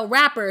female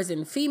rappers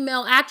and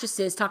female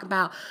actresses talk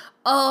about,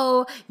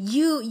 oh,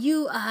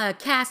 you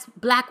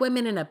cast Black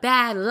women in a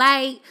bad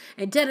light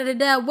and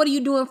da-da-da-da. What are you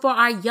doing for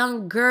our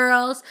young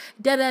girls?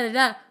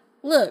 Da-da-da-da.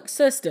 Look,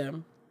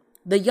 sister,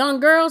 the young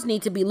girls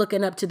need to be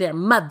looking up to their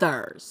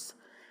mothers,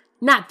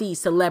 not these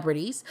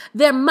celebrities.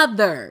 Their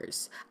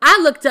mothers. I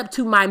looked up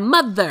to my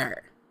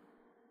mother.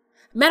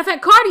 Matter of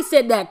fact, Cardi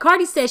said that.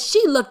 Cardi said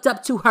she looked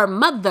up to her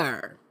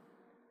mother.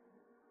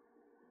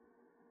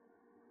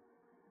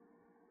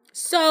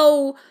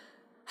 So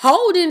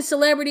holding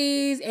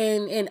celebrities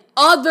and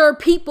other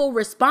people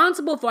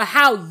responsible for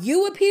how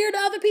you appear to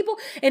other people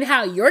and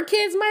how your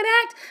kids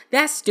might act,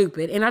 that's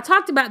stupid. And I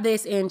talked about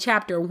this in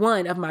chapter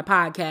 1 of my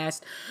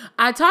podcast.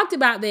 I talked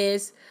about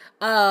this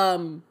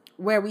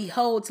where we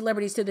hold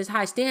celebrities to this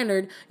high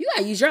standard. You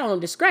gotta use your own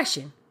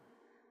discretion.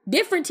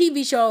 Different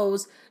TV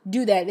shows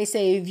do that. They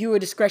say viewer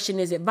discretion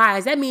is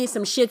advised. That means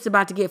some shit's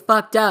about to get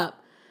fucked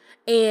up.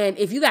 And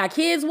if you got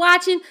kids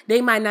watching,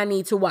 they might not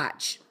need to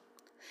watch.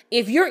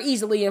 If you're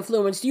easily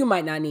influenced, you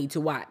might not need to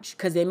watch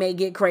because they may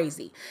get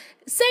crazy.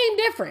 Same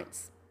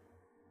difference.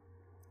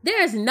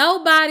 There's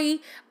nobody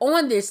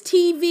on this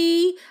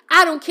TV.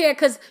 I don't care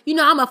because, you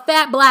know, I'm a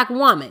fat Black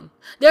woman.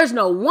 There's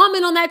no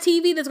woman on that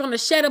TV that's going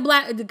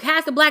to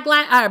cast a black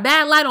light or a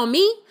bad light on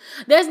me.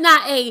 There's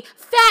not a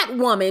fat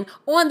woman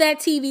on that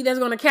TV that's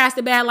going to cast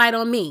a bad light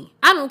on me.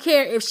 I don't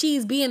care if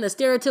she's being the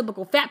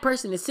stereotypical fat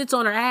person that sits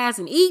on her ass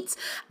and eats.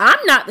 I'm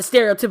not the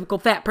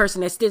stereotypical fat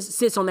person that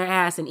sits on their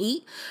ass and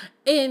eat.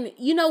 And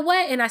you know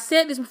what? And I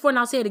said this before and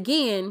I'll say it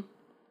again.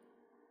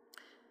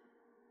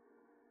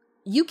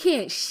 You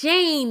can't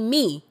shame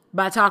me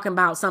by talking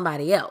about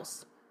somebody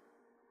else.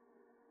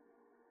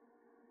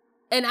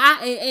 And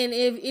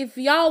if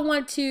y'all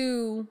want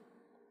to,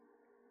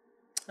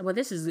 well,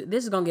 this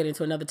is gonna get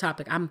into another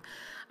topic. I'm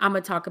gonna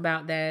talk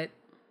about that.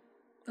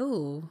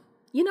 Ooh,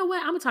 you know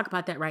what? I'm gonna talk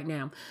about that right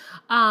now.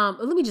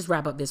 Let me just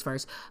wrap up this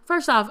first.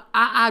 First off,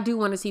 I do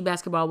want to see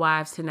Basketball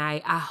Wives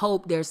tonight. I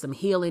hope there's some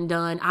healing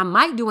done. I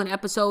might do an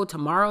episode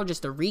tomorrow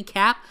just to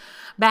recap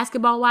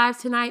Basketball Wives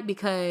tonight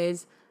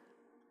because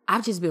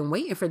I've just been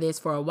waiting for this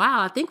for a while.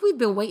 I think we've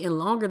been waiting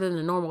longer than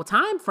the normal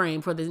time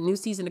frame for the new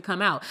season to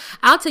come out.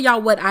 I'll tell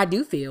y'all what I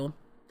do feel.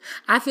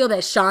 I feel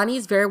that Shaunie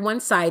is very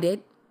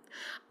one-sided.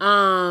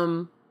 OG,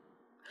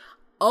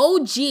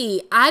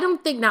 I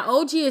don't think, now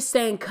OG is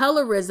saying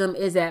colorism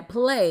is at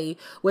play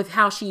with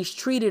how she's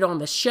treated on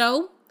the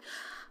show.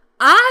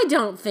 I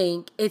don't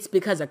think it's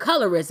because of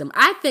colorism.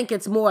 I think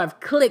it's more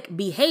of clique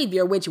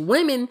behavior, which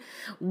women,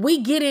 we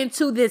get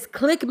into this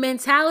clique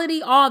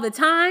mentality all the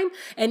time.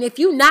 And if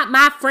you not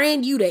my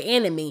friend, you the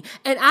enemy.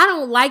 And I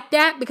don't like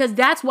that because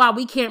that's why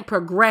we can't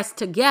progress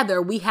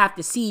together. We have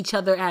to see each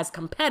other as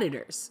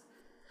competitors.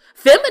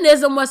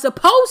 Feminism was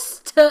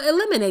supposed to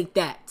eliminate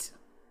that.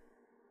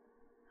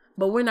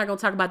 But we're not going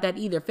to talk about that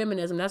either.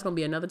 Feminism, that's going to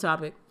be another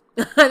topic.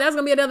 That's going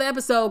to be another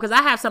episode because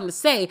I have something to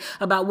say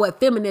about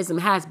what feminism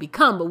has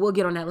become, but we'll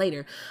get on that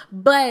later.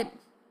 But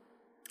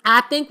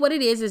I think what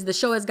it is the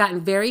show has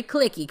gotten very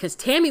cliquey because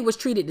Tammy was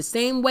treated the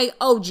same way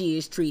OG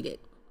is treated.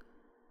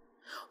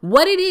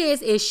 What it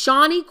is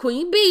Shaunie,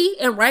 Queen B,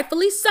 and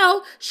rightfully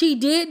so, she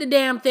did the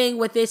damn thing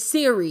with this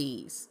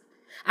series.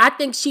 I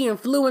think she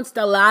influenced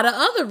a lot of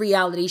other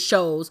reality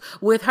shows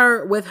with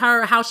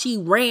her how she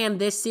ran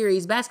this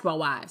series, Basketball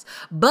Wives.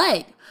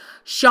 But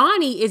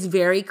Shaunie is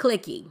very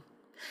cliquey.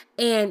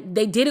 And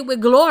they did it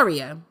with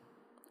Gloria.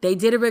 They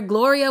did it with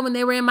Gloria when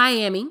they were in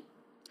Miami.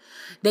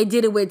 They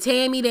did it with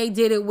Tammy. They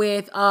did it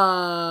with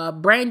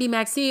Brandy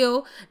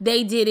Maxill.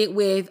 They did it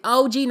with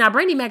OG. Now,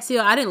 Brandy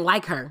Maxill, I didn't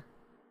like her.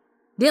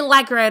 Didn't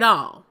like her at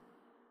all.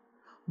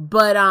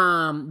 But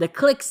the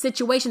clique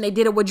situation, they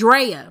did it with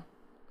Drea.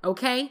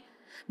 Okay?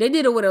 They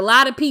did it with a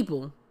lot of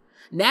people.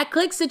 That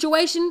clique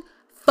situation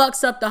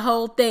fucks up the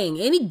whole thing.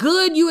 Any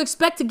good you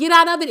expect to get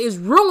out of it is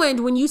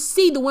ruined when you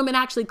see the women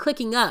actually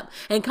clicking up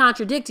and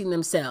contradicting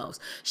themselves.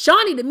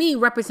 Shaunie to me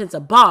represents a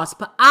boss,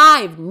 but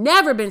I've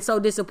never been so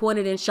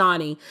disappointed in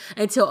Shaunie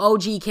until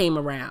OG came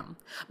around.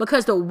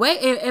 Because the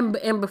way,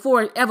 and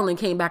before Evelyn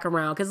came back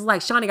around, because it's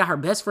like Shaunie got her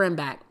best friend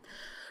back.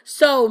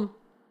 So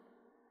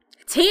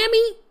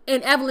Tammy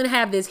and Evelyn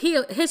have this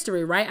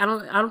history, right? I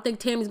don't think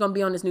Tammy's gonna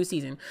be on this new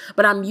season,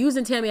 but I'm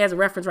using Tammy as a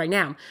reference right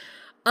now.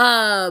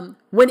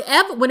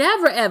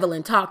 Whenever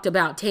Evelyn talked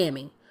about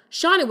Tammy,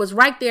 Shaunie was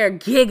right there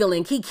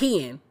giggling,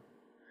 kikiing.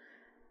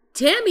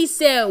 Tammy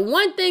said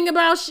one thing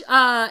about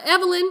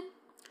Evelyn,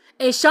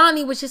 and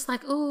Shaunie was just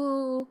like,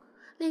 oh,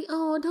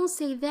 don't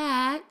say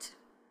that.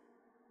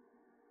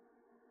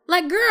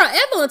 Like, girl,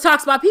 Evelyn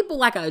talks about people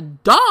like a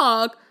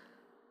dog,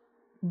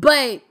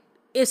 but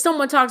if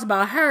someone talks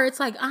about her, it's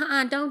like,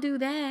 don't do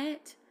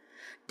that.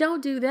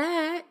 Don't do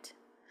that.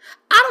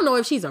 I don't know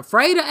if she's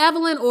afraid of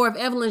Evelyn or if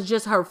Evelyn's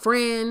just her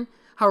friend,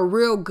 her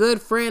real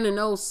good friend, and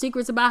knows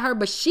secrets about her.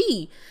 But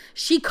she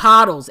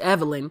coddles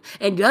Evelyn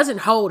and doesn't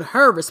hold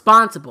her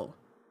responsible.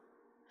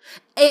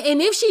 And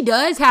if she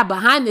does have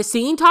behind the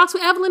scene talks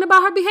with Evelyn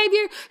about her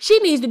behavior, she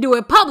needs to do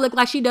it public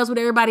like she does with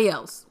everybody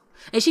else.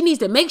 And she needs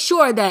to make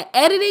sure that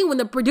editing, when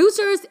the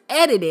producers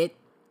edit it,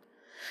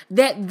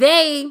 that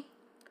they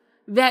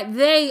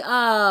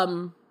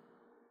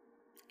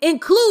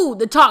include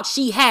the talk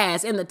she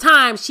has and the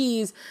time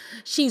she's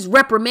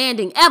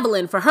reprimanding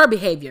Evelyn for her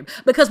behavior.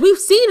 Because we've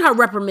seen her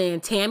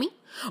reprimand Tammy.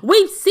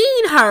 We've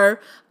seen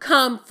her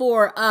come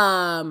for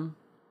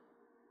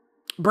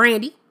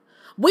Brandy.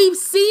 We've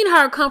seen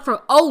her come from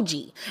OG.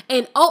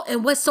 And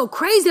what's so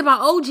crazy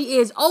about OG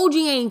is OG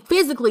ain't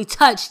physically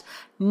touched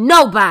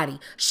nobody.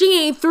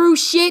 She ain't threw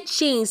shit.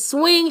 She ain't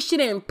swing. She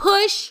didn't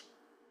push.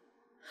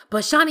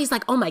 But Shaunie's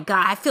like, oh my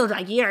God, I feel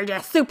like you're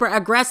just super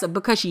aggressive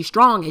because she's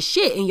strong as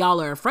shit and y'all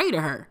are afraid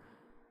of her.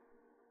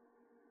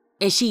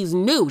 And she's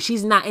new.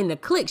 She's not in the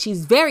clique.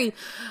 She's very...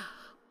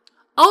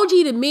 OG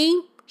to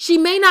me, she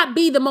may not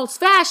be the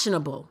most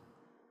fashionable,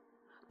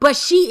 but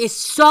she is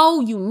so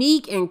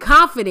unique and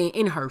confident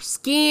in her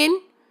skin.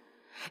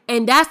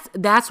 And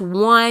that's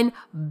one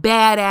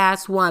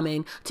badass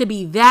woman to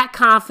be that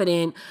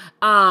confident,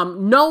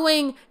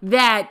 knowing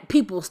that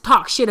people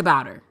talk shit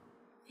about her.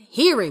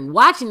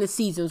 Watching the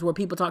seasons where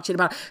people talk shit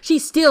about her,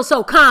 she's still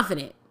so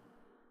confident.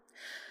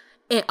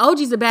 And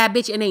OG's a bad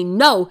bitch, and they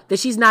know that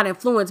she's not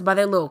influenced by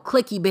their little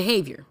cliquey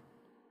behavior.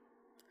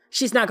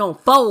 She's not gonna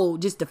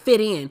fold just to fit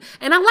in.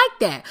 And I like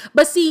that.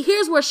 But see,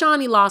 here's where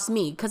Shaunie lost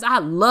me, because I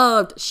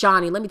loved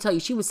Shaunie. Let me tell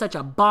you, she was such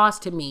a boss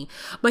to me.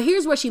 But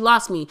here's where she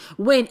lost me.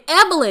 When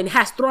Evelyn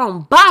has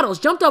thrown bottles,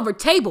 jumped over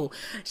table,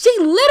 she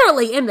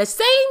literally, in the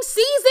same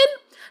season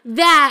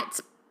that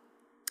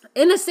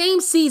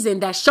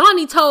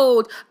Shaunie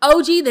told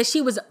OG that she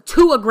was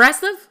too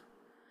aggressive,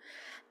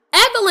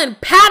 Evelyn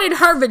patted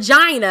her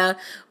vagina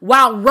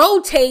while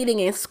rotating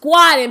and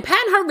squatting,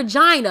 patting her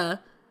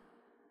vagina,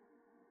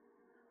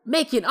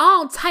 making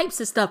all types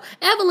of stuff.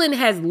 Evelyn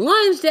has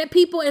lunged at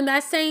people in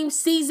that same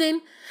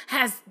season,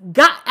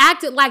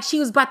 acted like she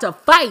was about to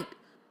fight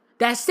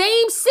that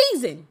same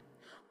season.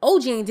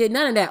 OG ain't did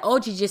none of that.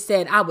 OG just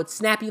said, I would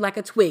snap you like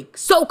a twig.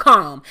 So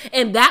calm.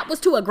 And that was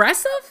too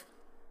aggressive?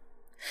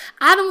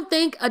 I don't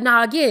think,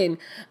 now again,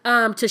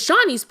 to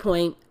Shaunie's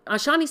point,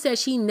 Shaunie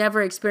says she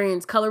never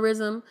experienced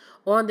colorism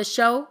on the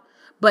show,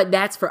 but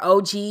that's for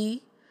OG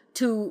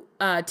to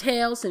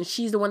tell, since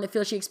she's the one that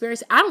feels she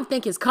experienced. I don't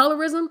think it's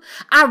colorism.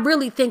 I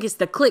really think it's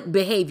the clique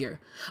behavior.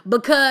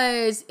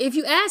 Because if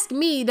you ask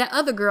me, that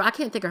other girl, I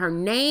can't think of her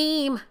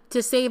name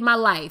to save my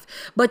life,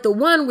 but the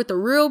one with the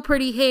real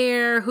pretty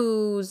hair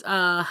whose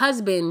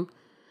husband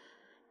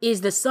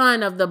is the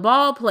son of the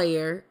ball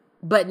player,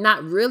 but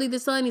not really the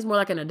son. He's more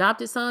like an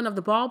adopted son of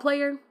the ball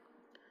player.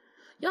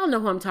 Y'all know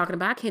who I'm talking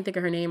about. I can't think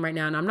of her name right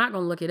now, and I'm not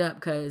going to look it up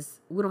because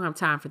we don't have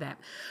time for that.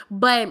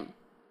 But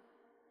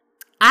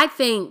I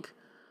think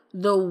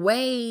the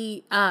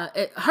way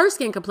her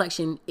skin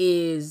complexion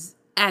is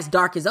as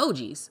dark as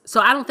OG's. So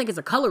I don't think it's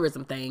a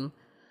colorism thing,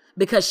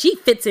 because she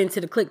fits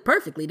into the clique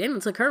perfectly. They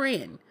didn't took her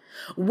in.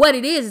 What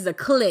it is a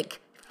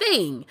clique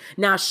thing.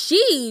 Now,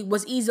 she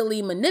was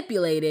easily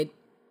manipulated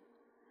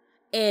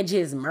and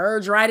just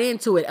merge right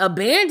into it,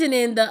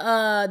 abandoning the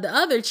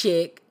other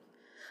chick,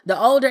 the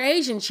older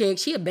Asian chick.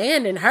 She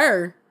abandoned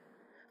her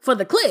for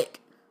the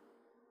clique.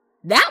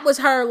 That was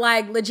her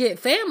like legit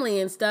family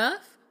and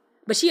stuff,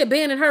 but she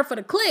abandoned her for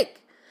the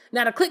clique.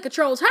 Now the clique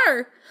controls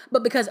her,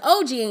 but because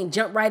OG ain't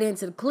jumped right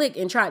into the clique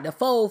and tried to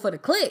fold for the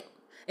clique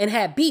and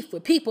had beef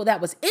with people that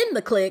was in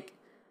the clique,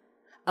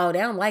 oh, they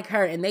don't like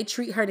her and they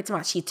treat her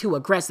to she's too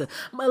aggressive.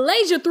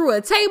 Malaysia threw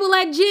a table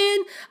at Jen,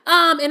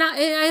 and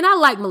I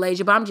like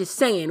Malaysia, but I'm just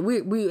saying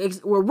we're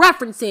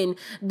referencing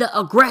the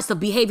aggressive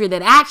behavior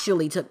that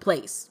actually took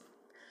place.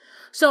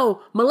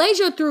 So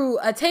Malaysia threw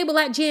a table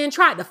at Jen,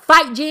 tried to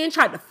fight Jen,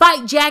 tried to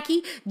fight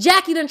Jackie.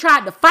 Jackie then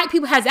tried to fight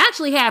people, has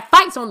actually had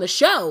fights on the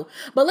show.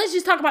 But let's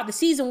just talk about the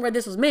season where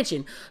this was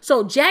mentioned.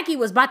 So Jackie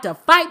was about to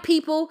fight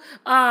people.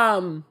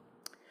 Evelyn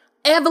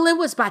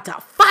was about to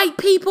fight white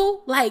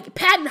people, like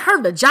patting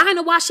her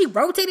vagina while she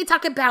rotated,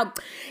 talking about,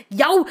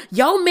 yo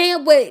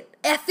man would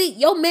F it,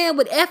 yo man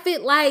would F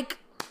it, like.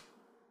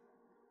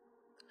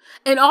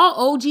 And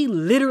all OG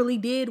literally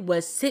did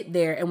was sit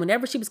there, and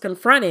whenever she was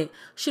confronted,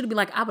 she'd be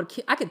like, I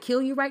could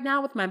kill you right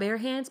now with my bare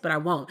hands, but I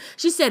won't.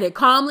 She said it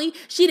calmly.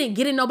 She didn't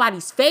get in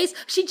nobody's face.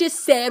 She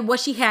just said what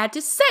she had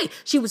to say.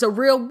 She was a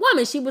real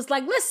woman. She was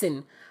like,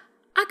 listen,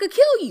 I could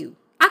kill you.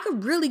 I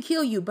could really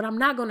kill you, but I'm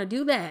not going to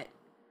do that.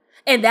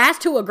 And that's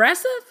too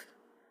aggressive?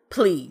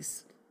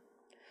 Please.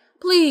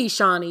 Please,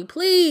 Shaunie,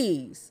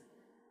 please.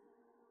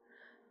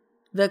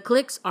 The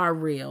clicks are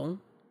real.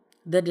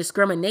 The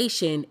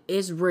discrimination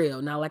is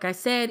real. Now, like I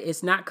said,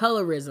 it's not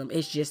colorism.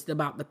 It's just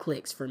about the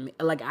clicks for me.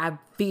 Like, I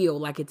feel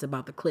like it's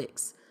about the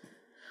clicks.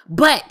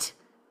 But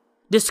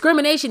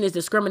discrimination is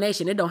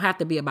discrimination. It don't have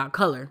to be about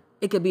color.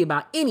 It could be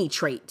about any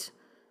trait.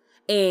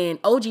 And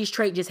OG's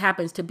trait just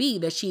happens to be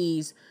that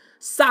she's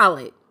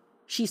solid.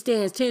 She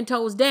stands 10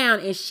 toes down,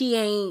 and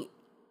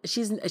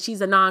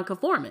she's a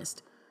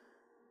nonconformist.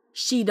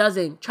 She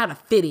doesn't try to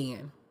fit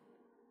in.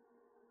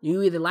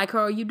 You either like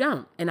her or you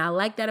don't. And I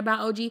like that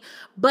about OG.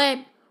 But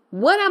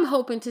what I'm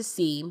hoping to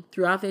see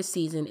throughout this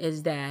season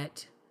is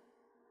that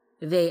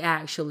they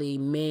actually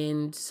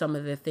mend some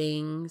of the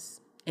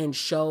things and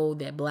show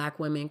that Black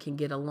women can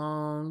get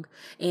along.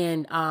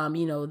 And,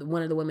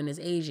 one of the women is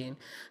Asian.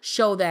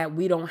 Show that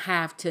we don't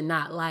have to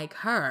not like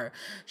her.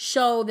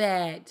 Show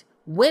that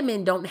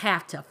women don't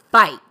have to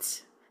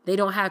fight. They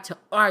don't have to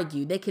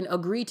argue. They can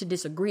agree to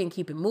disagree and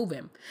keep it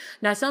moving.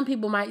 Now, some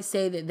people might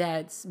say that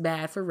that's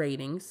bad for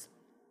ratings.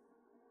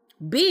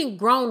 Being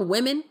grown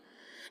women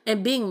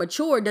and being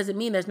mature doesn't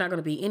mean there's not going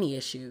to be any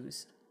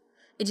issues.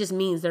 It just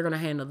means they're going to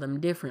handle them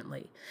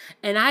differently.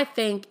 And I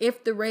think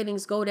if the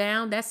ratings go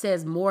down, that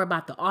says more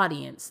about the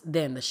audience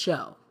than the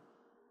show.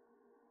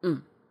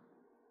 So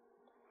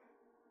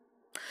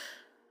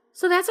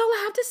that's all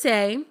I have to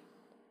say.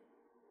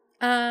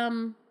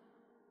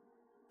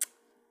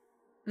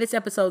 This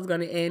episode's going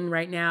to end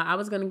right now. I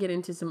was going to get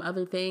into some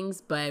other things,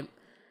 but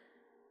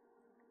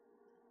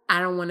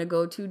I don't want to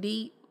go too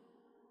deep.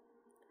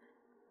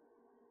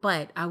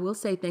 But I will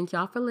say thank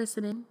y'all for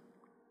listening.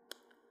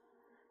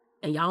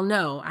 And y'all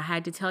know I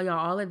had to tell y'all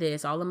all of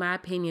this, all of my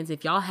opinions.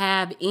 If y'all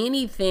have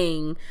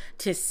anything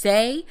to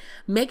say,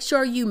 make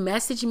sure you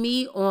message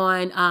me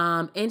on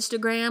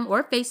Instagram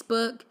or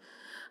Facebook.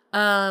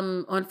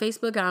 On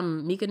Facebook,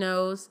 I'm Mika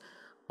Knows.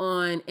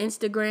 On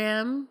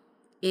Instagram,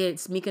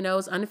 it's Mika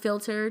Knows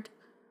Unfiltered.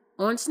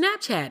 On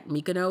Snapchat,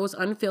 Mika Knows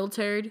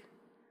Unfiltered.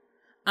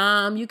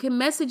 You can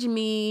message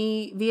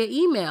me via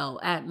email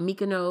at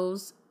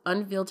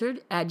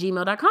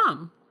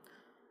mikaknowsunfiltered@gmail.com.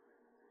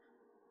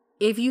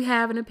 If you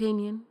have an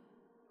opinion,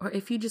 or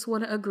if you just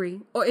want to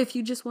agree, or if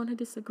you just want to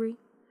disagree,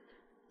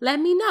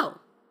 let me know.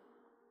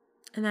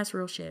 And that's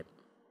real shit.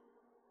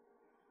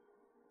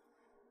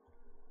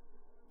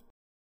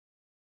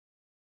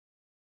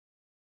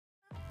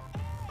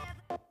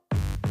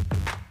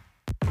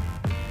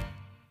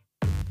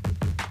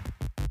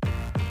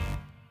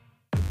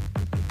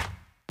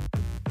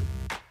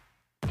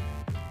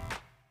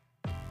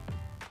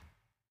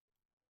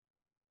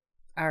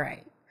 All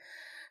right.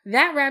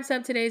 That wraps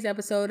up today's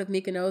episode of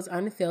Mika Knows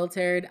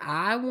Unfiltered.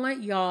 I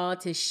want y'all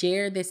to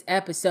share this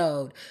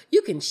episode.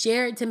 You can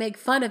share it to make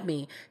fun of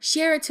me.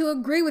 Share it to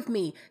agree with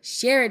me.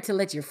 Share it to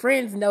let your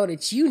friends know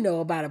that you know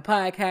about a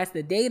podcast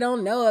that they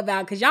don't know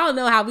about. Because y'all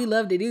know how we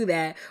love to do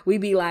that. We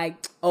be like,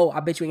 oh,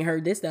 I bet you ain't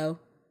heard this though.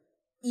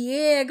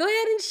 Yeah, go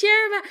ahead and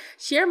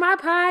share my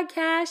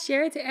podcast,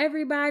 share it to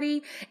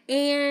everybody.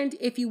 And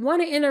if you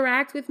want to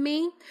interact with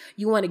me,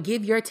 you want to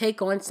give your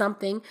take on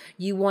something,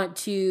 you want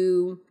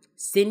to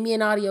send me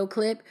an audio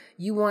clip,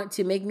 you want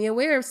to make me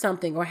aware of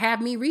something or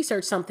have me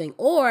research something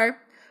or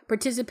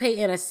participate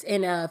in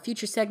a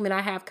future segment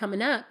I have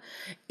coming up.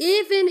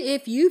 Even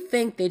if you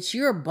think that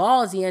you're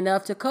ballsy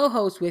enough to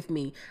co-host with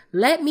me,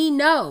 let me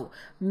know.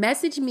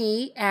 Message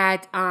me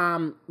at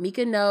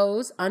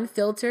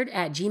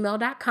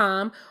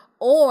mikaknowsunfiltered@gmail.com,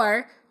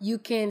 or you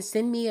can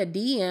send me a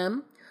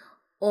DM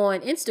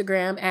on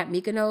Instagram at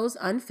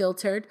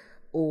mikaknowsunfiltered,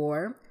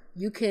 or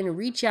you can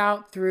reach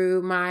out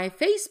through my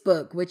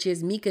Facebook, which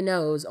is Mika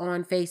Knows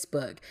on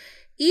Facebook.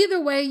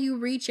 Either way you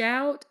reach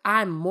out,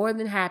 I'm more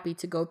than happy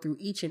to go through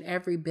each and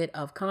every bit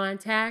of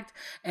contact,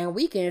 and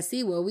we can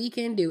see what we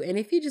can do. And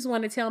if you just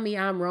want to tell me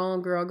I'm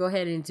wrong, girl, go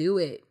ahead and do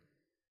it.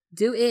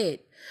 Do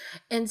it.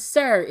 And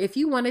sir, if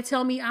you want to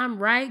tell me I'm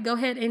right, go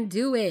ahead and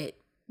do it.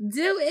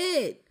 Do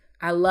it.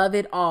 I love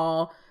it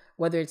all,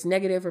 whether it's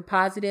negative or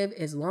positive,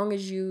 as long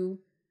as you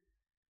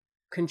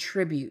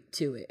contribute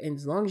to it. And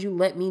as long as you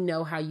let me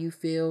know how you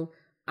feel,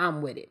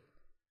 I'm with it.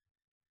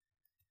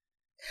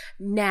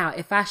 Now,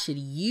 if I should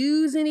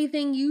use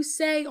anything you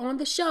say on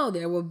the show,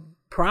 there will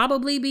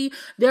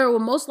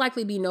most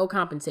likely be no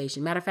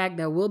compensation. Matter of fact,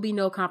 there will be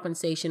no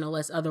compensation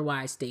unless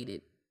otherwise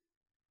stated.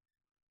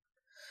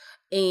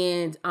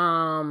 And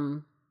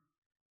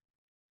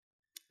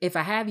if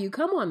I have you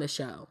come on the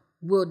show,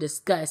 we'll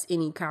discuss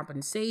any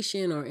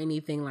compensation or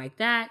anything like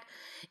that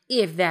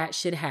if that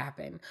should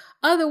happen.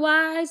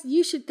 Otherwise,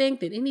 you should think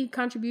that any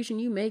contribution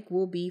you make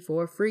will be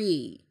for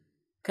free,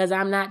 because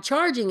I'm not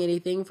charging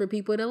anything for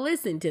people to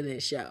listen to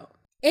this show.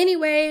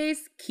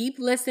 Anyways, keep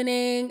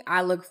listening.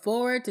 I look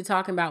forward to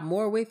talking about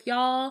more with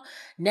y'all.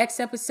 Next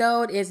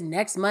episode is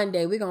next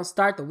Monday. We're going to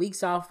start the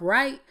weeks off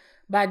right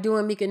by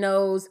doing Mika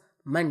Knows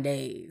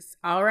Mondays.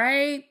 All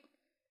right?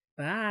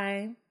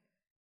 Bye.